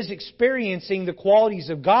 It is experiencing the qualities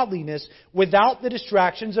of godliness without the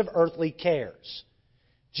distractions of earthly cares.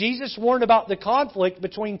 Jesus warned about the conflict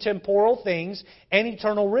between temporal things and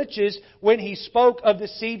eternal riches when He spoke of the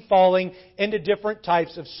seed falling into different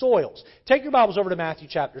types of soils. Take your Bibles over to Matthew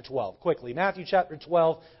chapter 12, quickly. Matthew chapter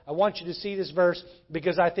 12, I want you to see this verse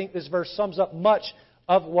because I think this verse sums up much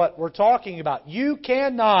of what we're talking about. You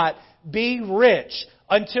cannot be rich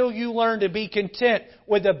until you learn to be content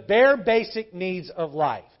with the bare basic needs of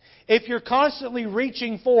life. If you're constantly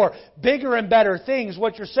reaching for bigger and better things,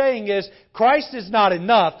 what you're saying is, Christ is not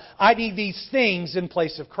enough. I need these things in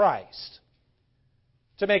place of Christ.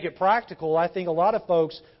 To make it practical, I think a lot of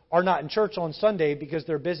folks are not in church on Sunday because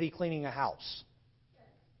they're busy cleaning a house.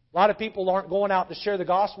 A lot of people aren't going out to share the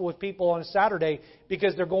gospel with people on a Saturday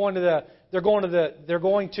because they're going to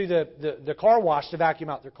the car wash to vacuum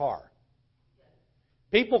out their car.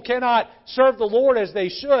 People cannot serve the Lord as they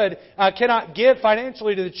should, cannot give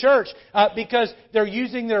financially to the church because they're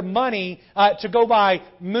using their money to go buy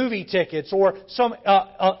movie tickets or some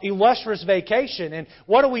illustrious vacation. And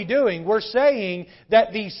what are we doing? We're saying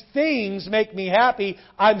that these things make me happy.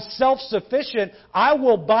 I'm self-sufficient. I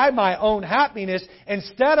will buy my own happiness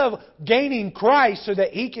instead of gaining Christ so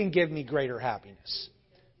that He can give me greater happiness.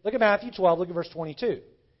 Look at Matthew 12, look at verse 22.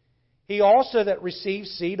 He also that receives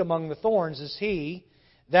seed among the thorns is he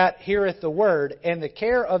that heareth the word, and the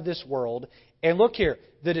care of this world, and look here,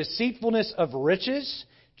 the deceitfulness of riches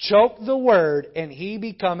choke the word, and he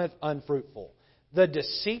becometh unfruitful. The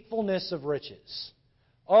deceitfulness of riches.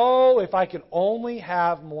 Oh, if I could only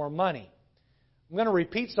have more money. I'm going to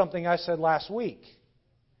repeat something I said last week.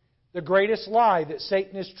 The greatest lie that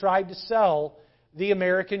Satan has tried to sell the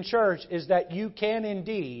American church is that you can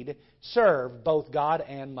indeed serve both God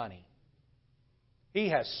and money. He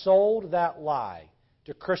has sold that lie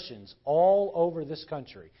to Christians all over this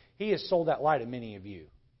country. He has sold that lie to many of you.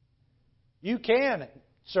 You can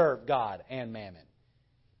serve God and mammon.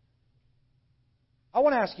 I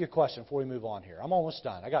want to ask you a question before we move on here. I'm almost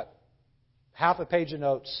done. I got half a page of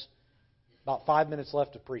notes, about 5 minutes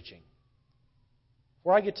left of preaching.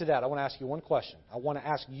 Before I get to that, I want to ask you one question. I want to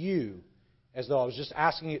ask you as though I was just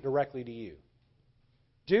asking it directly to you.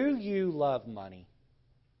 Do you love money?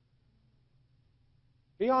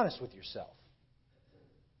 Be honest with yourself.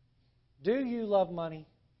 Do you love money?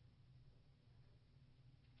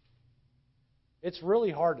 It's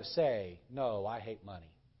really hard to say, no, I hate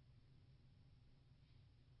money.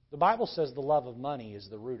 The Bible says the love of money is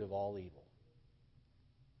the root of all evil.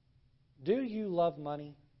 Do you love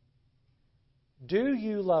money? Do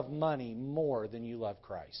you love money more than you love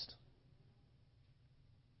Christ?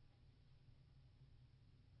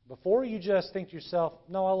 Before you just think to yourself,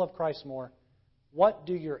 no, I love Christ more, what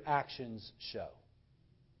do your actions show?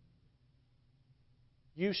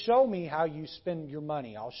 You show me how you spend your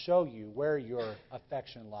money. I'll show you where your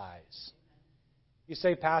affection lies. You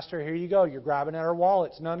say, Pastor, here you go. You're grabbing at our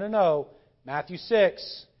wallets. No. Matthew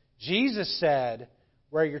 6, Jesus said,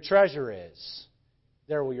 where your treasure is,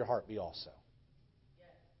 there will your heart be also.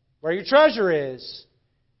 Where your treasure is,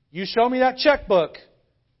 you show me that checkbook,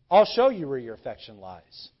 I'll show you where your affection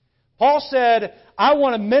lies. Paul said, I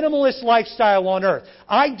want a minimalist lifestyle on earth.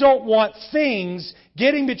 I don't want things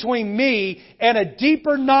getting between me and a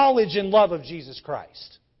deeper knowledge and love of Jesus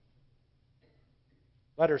Christ.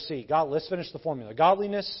 Letter C. Let's finish the formula.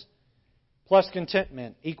 Godliness plus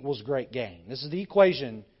contentment equals great gain. This is the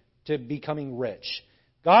equation to becoming rich.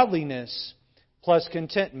 Godliness plus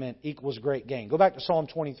contentment equals great gain. Go back to Psalm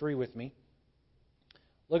 23 with me.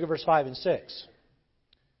 Look at verse 5 and 6.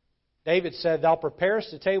 David said, Thou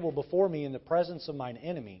preparest a table before me in the presence of mine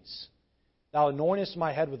enemies. Thou anointest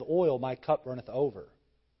my head with oil, my cup runneth over.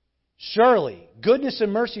 Surely goodness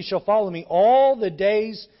and mercy shall follow me all the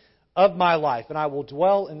days of my life, and I will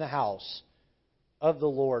dwell in the house of the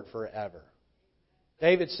Lord forever.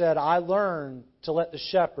 David said, I learned to let the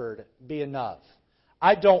shepherd be enough.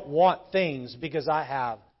 I don't want things because I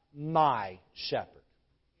have my shepherd.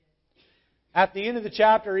 At the end of the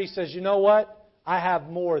chapter, he says, you know what? I have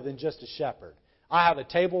more than just a shepherd. I have a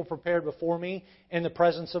table prepared before me in the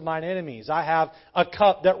presence of mine enemies. I have a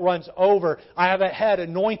cup that runs over. I have a head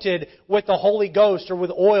anointed with the Holy Ghost or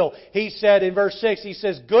with oil. He said in verse 6, he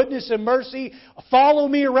says, goodness and mercy follow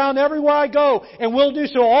me around everywhere I go, and will do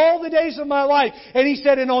so all the days of my life. And he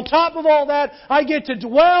said, and on top of all that, I get to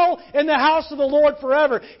dwell in the house of the Lord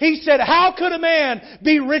forever. He said, how could a man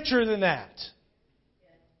be richer than that?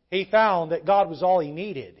 He found that God was all he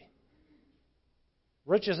needed.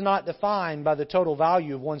 Rich is not defined by the total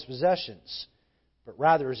value of one's possessions, but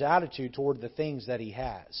rather his attitude toward the things that he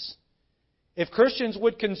has. If Christians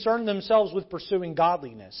would concern themselves with pursuing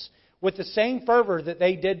godliness with the same fervor that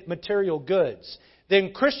they did material goods,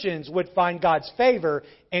 then Christians would find God's favor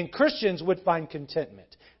and Christians would find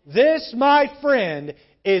contentment. This, my friend,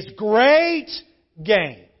 is great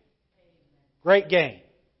gain. Great gain.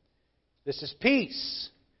 This is peace.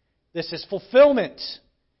 This is fulfillment.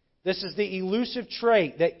 This is the elusive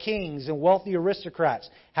trait that kings and wealthy aristocrats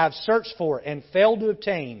have searched for and failed to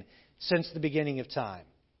obtain since the beginning of time.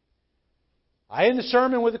 I end the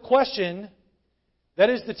sermon with a question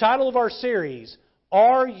that is the title of our series,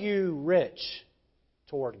 Are You Rich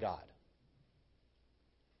Toward God?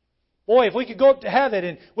 Boy, if we could go up to heaven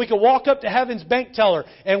and we could walk up to heaven's bank teller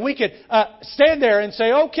and we could stand there and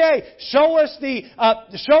say, okay, show us the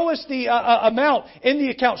amount in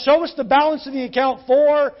the account. Show us the balance in the account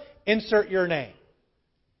for... insert your name.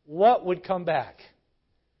 What would come back?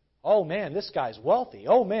 Oh man, this guy's wealthy.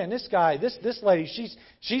 Oh man, this lady,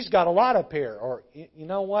 she's got a lot up here. Or you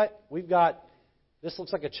know what? This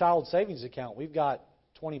looks like a child savings account. We've got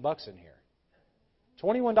 $20 in here.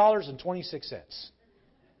 $21.26.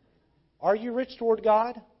 Are you rich toward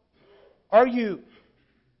God? Are you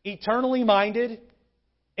eternally minded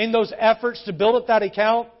in those efforts to build up that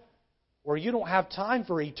account? Or you don't have time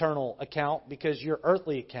for eternal account because you're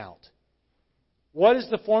earthly account. What is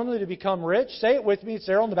the formula to become rich? Say it with me. It's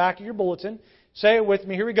there on the back of your bulletin. Say it with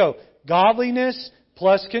me. Here we go. Godliness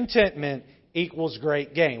plus contentment equals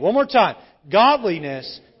great gain. One more time.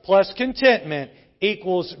 Godliness plus contentment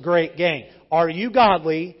equals great gain. Are you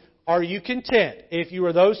godly? Are you content? If you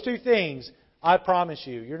are those two things, I promise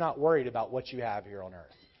you, you're not worried about what you have here on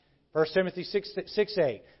earth. 1 Timothy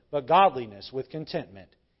 6:8. But godliness with contentment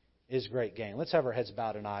is great gain. Let's have our heads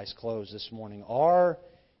bowed and eyes closed this morning. Are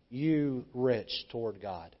you rich toward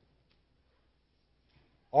God?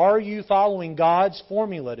 Are you following God's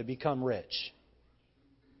formula to become rich?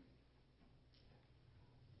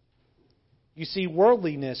 You see,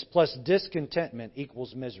 worldliness plus discontentment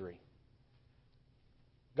equals misery.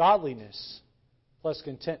 Godliness plus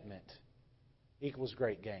contentment equals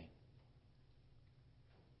great gain.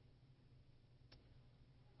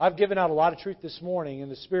 I've given out a lot of truth this morning,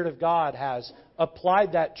 and the Spirit of God has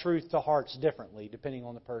applied that truth to hearts differently, depending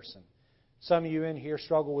on the person. Some of you in here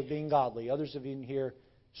struggle with being godly. Others of you in here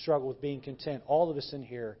struggle with being content. All of us in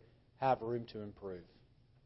here have room to improve.